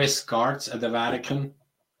 the Swiss guards at the Vatican.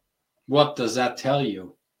 What does that tell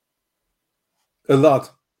you? A lot.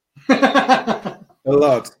 A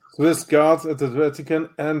lot. Swiss guards at the Vatican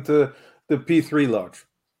and the P3 Lodge.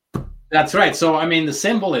 That's right. So, the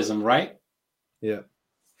symbolism, right? Yeah.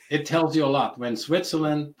 It tells you a lot when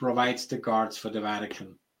Switzerland provides the guards for the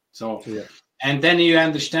Vatican. So, yeah. And then you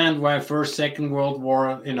understand why First, Second World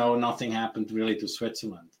War, nothing happened really to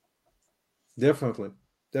Switzerland. Definitely.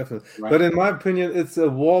 Right. But in my opinion, it's a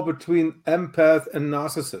war between empath and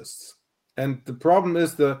narcissists. And the problem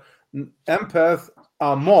is the empaths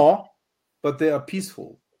are more, but they are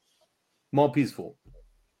more peaceful.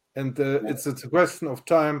 And it's a question of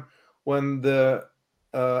time when the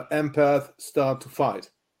empath start to fight.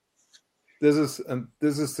 This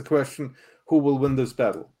is the question: who will win this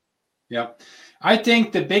battle? Yeah, I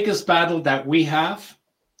think the biggest battle that we have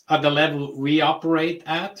at the level we operate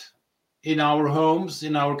at in our homes,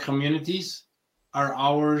 in our communities, are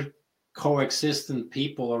our coexistent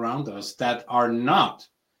people around us that are not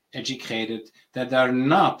educated, that are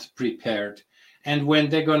not prepared. And when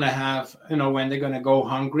they're going to have, when they're going to go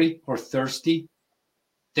hungry or thirsty,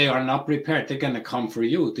 they are not prepared. They're going to come for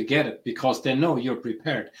you to get it because they know you're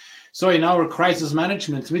prepared. So in our crisis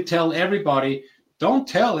management, we tell everybody, don't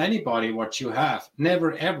tell anybody what you have.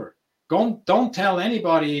 Never, ever. Don't tell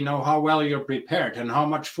anybody, how well you're prepared and how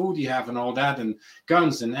much food you have and all that and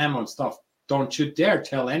guns and ammo and stuff. Don't you dare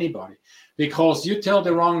tell anybody, because you tell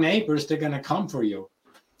the wrong neighbors, they're going to come for you.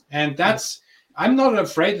 And I'm not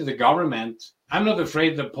afraid of the government. I'm not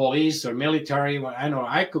afraid of the police or military.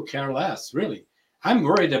 I could care less, really. I'm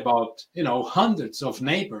worried about, hundreds of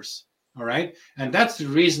neighbors All right. And that's the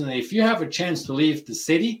reason that if you have a chance to leave the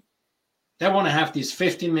city, they want to have these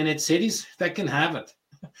 15-minute cities, they can have it.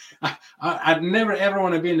 I'd never ever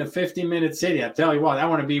want to be in a 15-minute city. I tell you what, I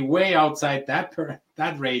want to be way outside that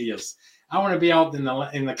radius. I want to be out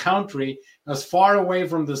in the country, as far away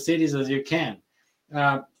from the cities as you can.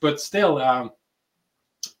 But still,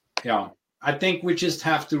 yeah, I think we just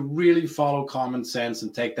have to really follow common sense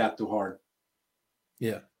and take that to heart.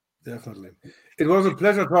 Yeah, definitely. It was a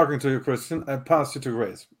pleasure talking to you, Christian. I pass you to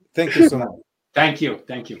Grace. Thank you so much. Thank you.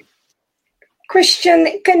 Thank you. Christian,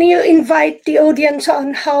 can you invite the audience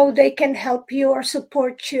on how they can help you or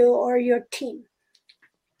support you or your team?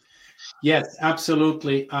 Yes,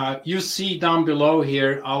 absolutely. You see down below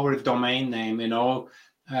here our domain name,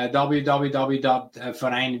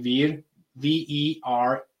 www.vereinwir,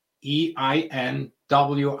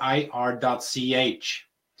 VEREINWIR.ch.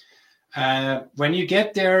 When you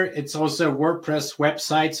get there, it's also a WordPress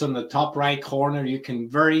website. So on the top right corner, you can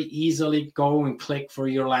very easily go and click for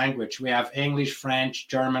your language. We have English, French,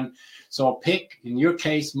 German. So pick, in your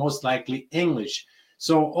case, most likely English.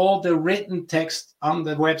 So all the written text on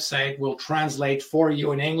the website will translate for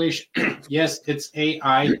you in English. Yes, it's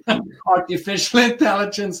AI, artificial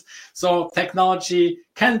intelligence. So technology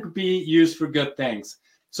can be used for good things.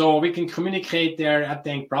 So we can communicate there, I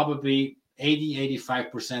think, probably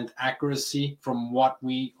 80-85% accuracy from what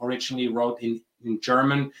we originally wrote in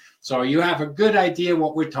German. So you have a good idea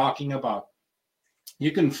what we're talking about.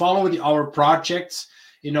 You can follow our projects.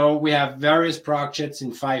 We have various projects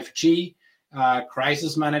in 5G,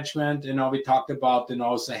 crisis management. We talked about,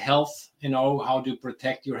 also health, how to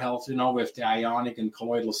protect your health, with the ionic and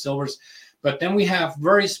colloidal silvers. But then we have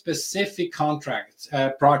very specific projects.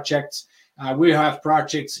 We have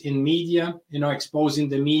projects in media, exposing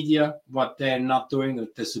the media, what they're not doing,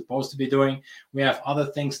 that they're supposed to be doing. We have other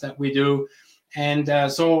things that we do. And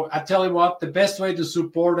so I tell you what, the best way to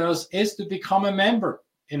support us is to become a member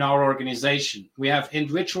in our organization. We have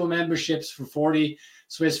individual memberships for 40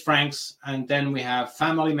 Swiss francs, and then we have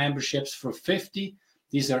family memberships for 50.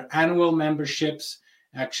 These are annual memberships.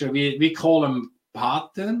 Actually, we call them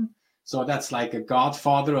Paten. So that's like a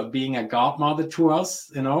godfather of being a godmother to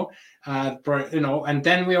us, and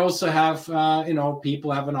then we also have,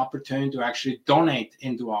 people have an opportunity to actually donate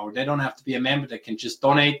into they don't have to be a member, they can just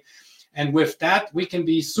donate. And with that, we can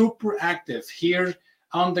be super active here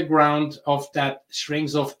on the ground of that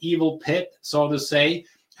Strings of Evil pit, so to say,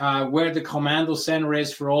 where the commando center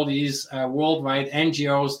is for all these worldwide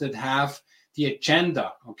NGOs that have the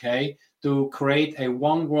agenda, to create a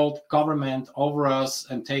one world government over us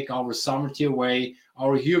and take our sovereignty away,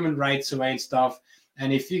 our human rights away and stuff.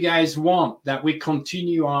 And if you guys want that we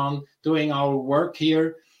continue on doing our work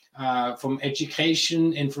here, from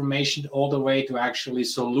education, information, all the way to actually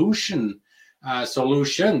solutions,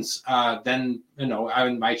 then, I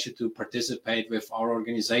invite you to participate with our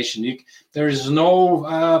organization. There is no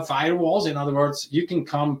firewalls. In other words, you can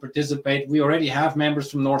come participate. We already have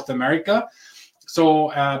members from North America.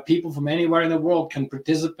 So people from anywhere in the world can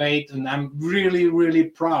participate. And I'm really, really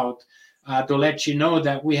proud to let you know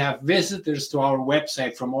that we have visitors to our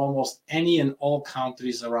website from almost any and all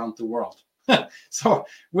countries around the world. So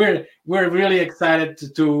we're really excited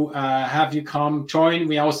to have you come join.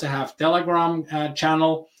 We also have Telegram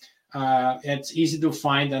channel. It's easy to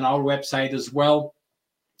find on our website as well.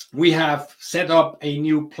 We have set up a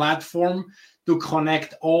new platform to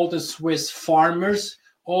connect all the Swiss farmers,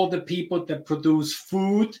 all the people that produce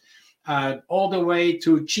food, all the way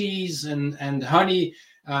to cheese and honey,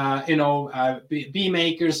 bee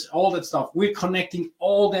makers, all that stuff. We're connecting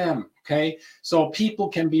all them, so people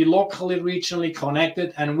can be locally, regionally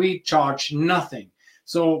connected, and we charge nothing.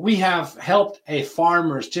 So we have helped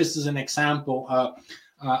farmers, just as an example,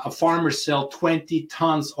 a farmer sell 20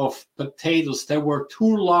 tons of potatoes that were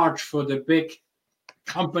too large for the big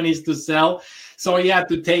companies to sell. So he had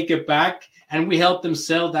to take it back, and we helped them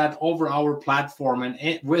sell that over our platform.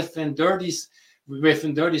 And within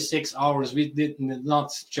 36 hours, we did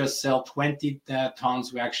not just sell 20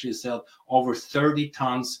 tons, we actually sell over 30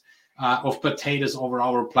 tons of potatoes over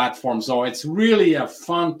our platform. So it's really a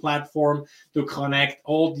fun platform to connect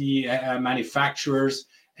all the manufacturers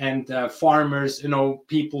and farmers.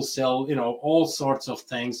 People sell, all sorts of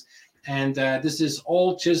things. And this is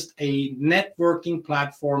all just a networking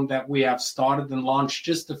platform that we have started and launched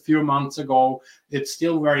just a few months ago. It's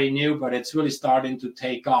still very new, but it's really starting to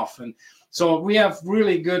take off. And so we have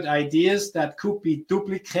really good ideas that could be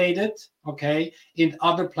duplicated, in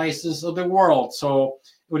other places of the world. So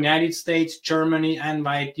United States, Germany, I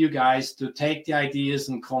invite you guys to take the ideas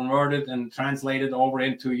and convert it and translate it over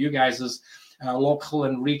into you guys' local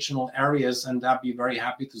and regional areas, and I'll be very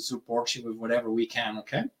happy to support you with whatever we can.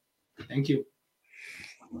 Okay, thank you.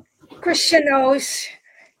 Christian Owes,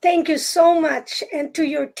 thank you so much, and to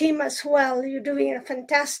your team as well. You're doing a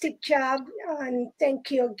fantastic job, and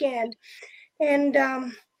thank you again. And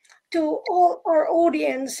to all our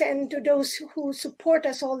audience and to those who support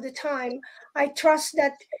us all the time, I trust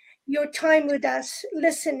that your time with us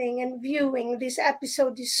listening and viewing this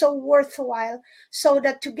episode is so worthwhile, so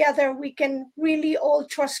that together we can really all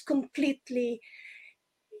trust completely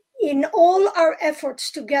in all our efforts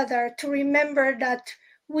together to remember that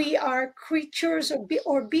we are creatures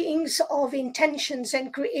or beings of intentions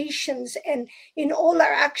and creations, and in all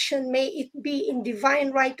our action, may it be in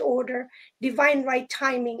divine right order, divine right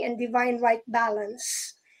timing, and divine right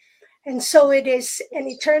balance. And so it is an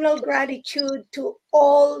eternal gratitude to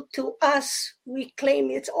all, to us. We claim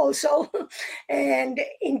it also. And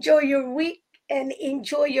enjoy your week and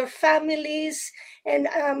enjoy your families, and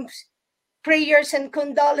prayers and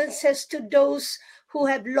condolences to those who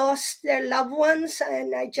have lost their loved ones.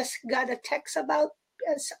 And I just got a text about,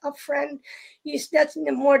 as a friend, that's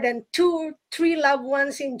more than 2 or 3 loved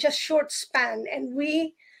ones in just short span, and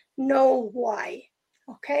we know why.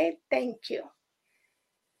 Okay, thank you.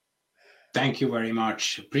 Thank you very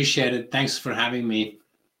much. Appreciate it. Thanks for having me.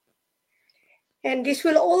 And this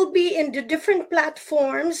will all be in the different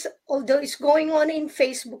platforms, although it's going on in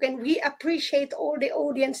Facebook. And we appreciate all the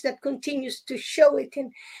audience that continues to show it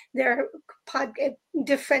in their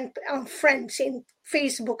different friends in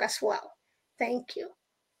Facebook as well. Thank you.